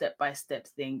on a step-by-step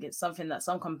thing. It's something that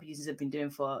some companies have been doing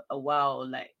for a while.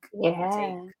 Like take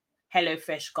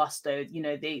HelloFresh, Gusto,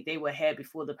 they were here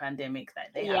before the pandemic, that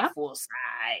they had foresight.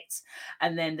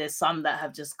 And then there's some that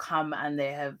have just come and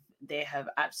they have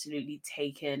absolutely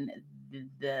taken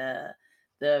the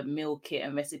meal kit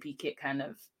and recipe kit kind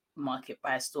of market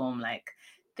by storm. Like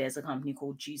there's a company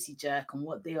called Juicy Jerk, and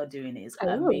what they are doing is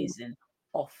amazing,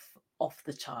 off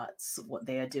the charts what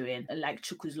they are doing. Like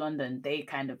Chuku's London, they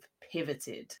kind of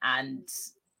pivoted and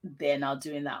they're now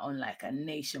doing that on like a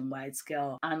nationwide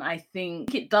scale. And I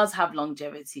think it does have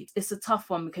longevity. It's a tough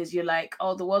one because you're like,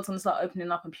 oh, the world's gonna start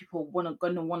opening up and people want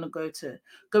to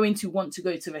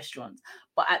go to restaurants.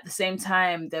 But at the same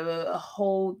time,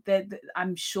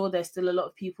 I'm sure there's still a lot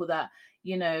of people that,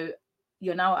 you're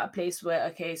now at a place where,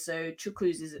 okay, so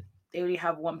Chuku's they only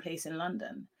have one place in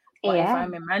London. But if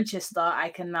I'm in Manchester, I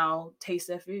can now taste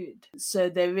their food. So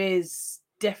there is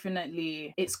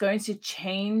definitely, it's going to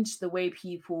change the way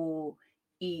people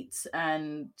eat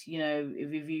and,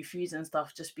 review foods and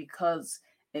stuff, just because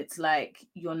it's like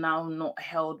you're now not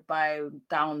held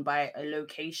down by a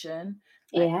location.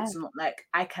 Like it's not like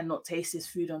I cannot taste this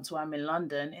food until I'm in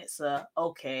London. It's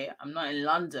okay, I'm not in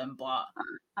London, but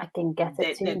I can get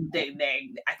it to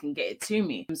me. I can get it to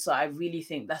me. So I really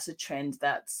think that's a trend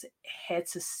that's here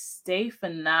to stay for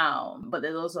now. But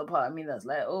there's also a part of me that's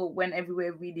like, oh, when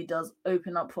everywhere really does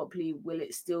open up properly, will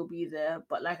it still be there?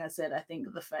 But like I said, I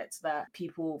think the fact that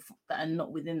people that are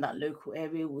not within that local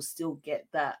area will still get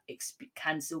that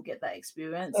can still get that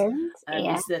experience.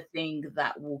 It's the thing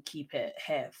that will keep it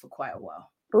here for quite a while.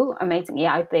 Oh, amazing.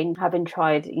 Yeah, I think having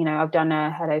tried, I've done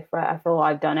a HelloFresh. I feel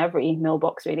I've done every meal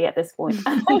box really at this point.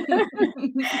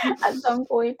 At some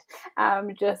point,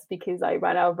 just because I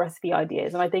ran out of recipe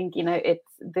ideas. And I think,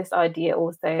 it's this idea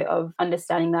also of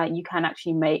understanding that you can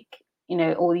actually make,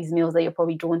 all these meals that you're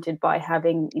probably daunted by,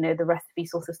 having, the recipe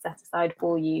sort of set aside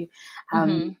for you has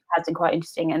been quite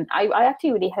interesting. And I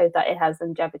actually really hope that it has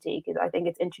longevity, because I think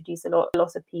it's introduced a lot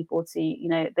of people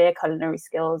to, their culinary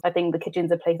skills. I think the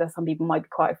kitchen's a place that some people might be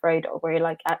quite afraid of, where you're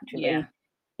like, actually,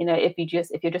 you know, if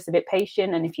you're just a bit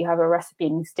patient, and if you have a recipe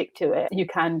and you stick to it, you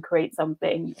can create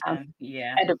something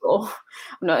edible.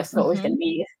 No, it's not always going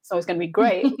to be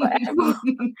great, but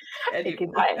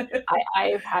because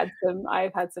I've had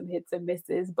some hits and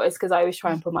misses, but it's because I always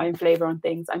try and put my own flavor on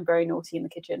things. I'm very naughty in the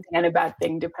kitchen, and a bad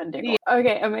thing depending.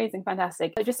 Okay, amazing,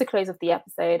 fantastic. Just to close off the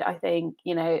episode, I think,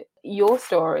 you know, your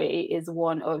story is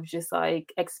one of just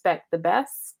like expect the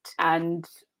best and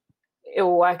it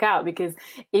will work out, because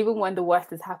even when the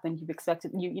worst has happened, you've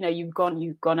expected, you know, you've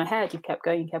gone ahead, you've kept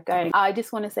going. I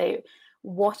just want to say,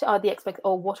 what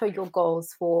are your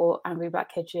goals for Angry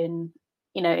Black Kitchen,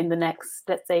 you know, in the next,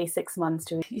 let's say, 6 months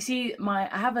to... You see, I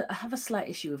have a slight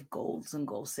issue with goals and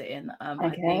goal setting. Okay. I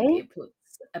think it puts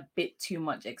a bit too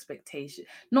much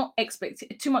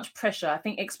too much pressure. I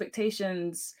think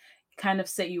expectations kind of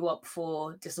set you up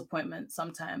for disappointment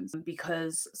sometimes,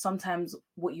 because sometimes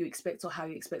what you expect or how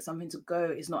you expect something to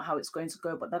go is not how it's going to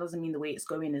go, but that doesn't mean the way it's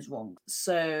going is wrong.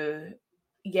 So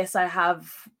yes, I have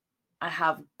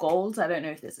goals. I don't know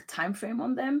if there's a time frame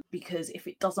on them, because if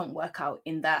it doesn't work out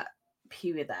in that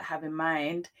period that I have in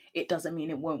mind, it doesn't mean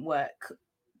it won't work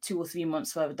 2 or 3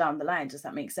 months further down the line. Does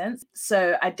that make sense?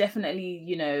 So I definitely,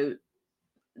 you know,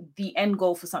 the end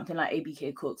goal for something like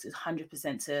ABK Cooks is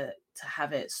 100% to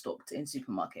have it stocked in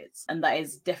supermarkets, and that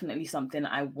is definitely something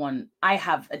I want. I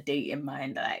have a date in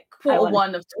mind, like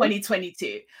Q1 of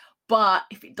 2022, but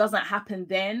if it doesn't happen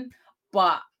then,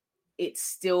 but it's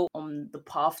still on the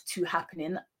path to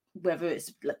happening, whether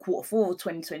it's like Q4 of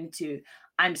 2022,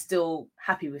 I'm still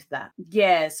happy with that.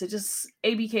 Yeah, so just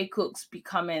ABK Cooks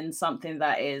becoming something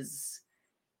that is,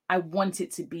 I want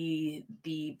it to be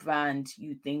the brand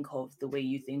you think of the way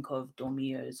you think of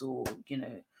Dormio's or, you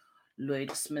know,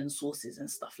 Lloydsman sauces and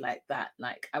stuff like that.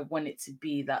 Like, I want it to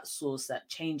be that sauce that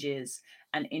changes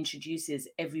and introduces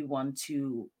everyone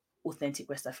to authentic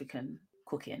West African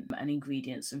cooking and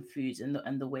ingredients and foods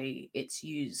and the way it's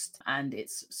used, and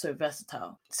it's so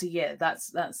versatile. So yeah, that's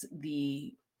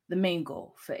the main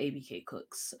goal for ABK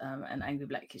Cooks and Angry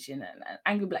Black Kitchen. And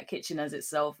Angry Black Kitchen as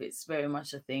itself, it's very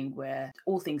much a thing where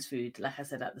all things food, like I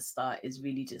said at the start, is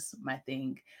really just my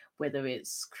thing, whether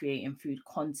it's creating food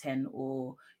content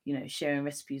or, you know, sharing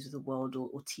recipes with the world,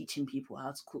 or teaching people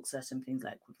how to cook certain things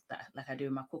like that, like I do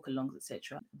in my cook alongs,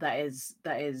 etc. That is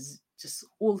just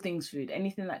all things food.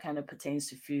 Anything that kind of pertains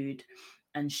to food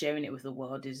and sharing it with the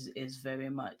world is very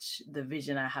much the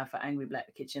vision I have for Angry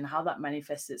Black Kitchen. How that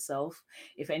manifests itself,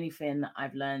 if anything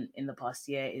I've learned in the past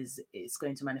year, is it's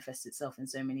going to manifest itself in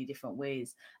so many different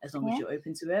ways, as long as you're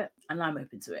open to it, and I'm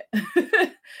open to it.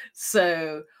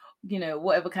 So, you know,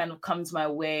 whatever kind of comes my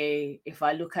way, if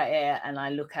I look at it and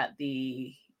I look at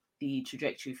the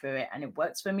trajectory for it and it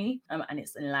works for me, and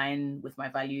it's in line with my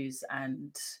values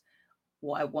and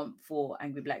what I want for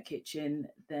Angry Black Kitchen,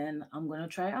 then I'm going to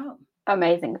try it out.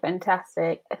 Amazing,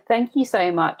 fantastic. Thank you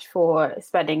so much for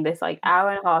spending this like hour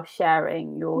and a half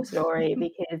sharing your story,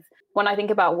 because when I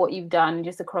think about what you've done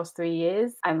just across 3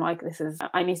 years, I'm like,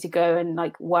 I need to go and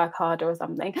like work harder or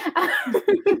something.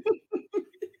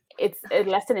 It's a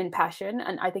lesson in passion,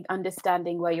 and I think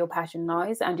understanding where your passion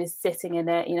lies and just sitting in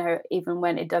it, you know, even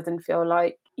when it doesn't feel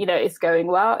like, you know, it's going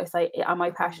well. It's like, am I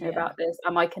passionate about this?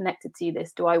 Am I connected to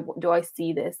this? Do I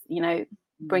see this, you know,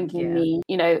 bringing me,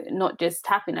 you know, not just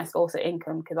happiness, also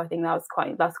income, because I think that's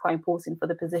quite important for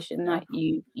the position that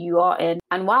you are in.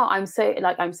 And wow, I'm so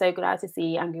glad to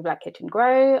see Angry Black Kitchen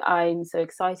grow. I'm so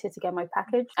excited to get my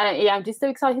package, and I'm just so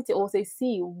excited to also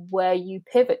see where you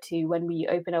pivot to when we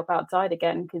open up outside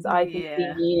again, because I think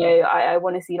you know, I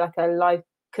want to see like a live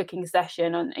cooking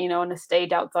session on, you know, on a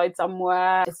stage outside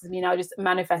somewhere. This is me now just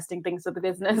manifesting things for the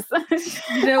business.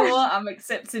 You know what? I'm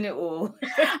accepting it all.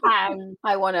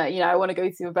 I want to go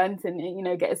to events and, you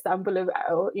know, get a sample of,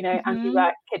 you know, Angry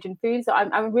Black Kitchen food. So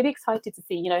I'm really excited to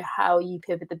see, you know, how you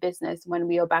pivot the business when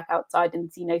we are back outside and,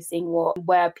 you know, seeing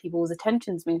where people's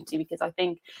attentions move to, because I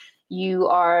think you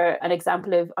are an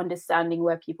example of understanding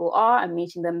where people are and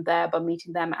meeting them there, but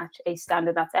meeting them at a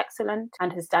standard that's excellent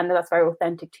and a standard that's very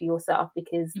authentic to yourself,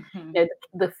 because you know,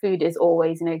 the food is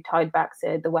always, you know, tied back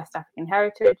to the West African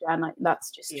heritage, and like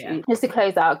that's just true. Just to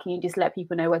close out, can you just let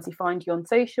people know where to find you on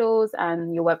socials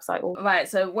and your website? Right,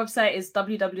 so website is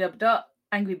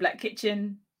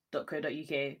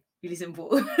www.angryblackkitchen.co.uk. Really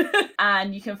simple.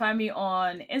 And you can find me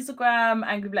on Instagram,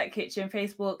 Angry Black Kitchen,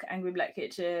 Facebook, Angry Black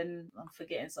Kitchen. I'm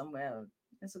forgetting somewhere.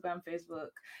 Instagram, Facebook,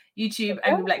 YouTube,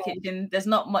 Angry Black Kitchen. There's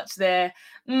not much there.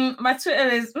 My Twitter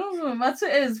is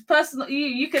personal.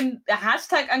 You can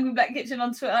hashtag Angry Black Kitchen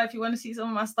on Twitter if you want to see some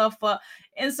of my stuff, but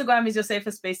Instagram is your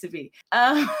safest space to be.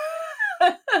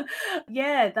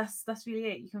 Yeah, that's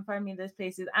really it. You can find me in those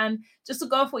places. And just to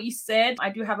go off what you said, I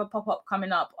do have a pop-up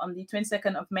coming up on the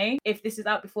 22nd of May. If this is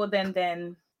out before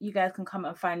then you guys can come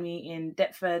and find me in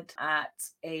Deptford at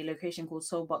a location called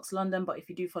Soulbox London. But if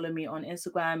you do follow me on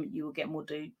Instagram, you will get more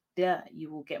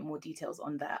details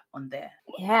on that on there.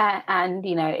 Yeah, and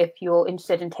if you're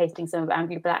interested in tasting some of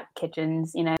Angry Black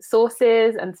Kitchen's,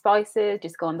 sauces and spices,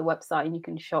 just go on the website and you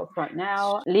can shop right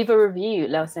now. Leave a review,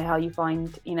 let us know how you find,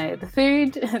 the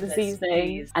food, the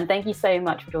seasoning. And thank you so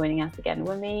much for joining us again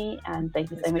with me, and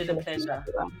thank you so much for listening. Pleasure.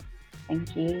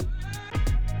 Thank you.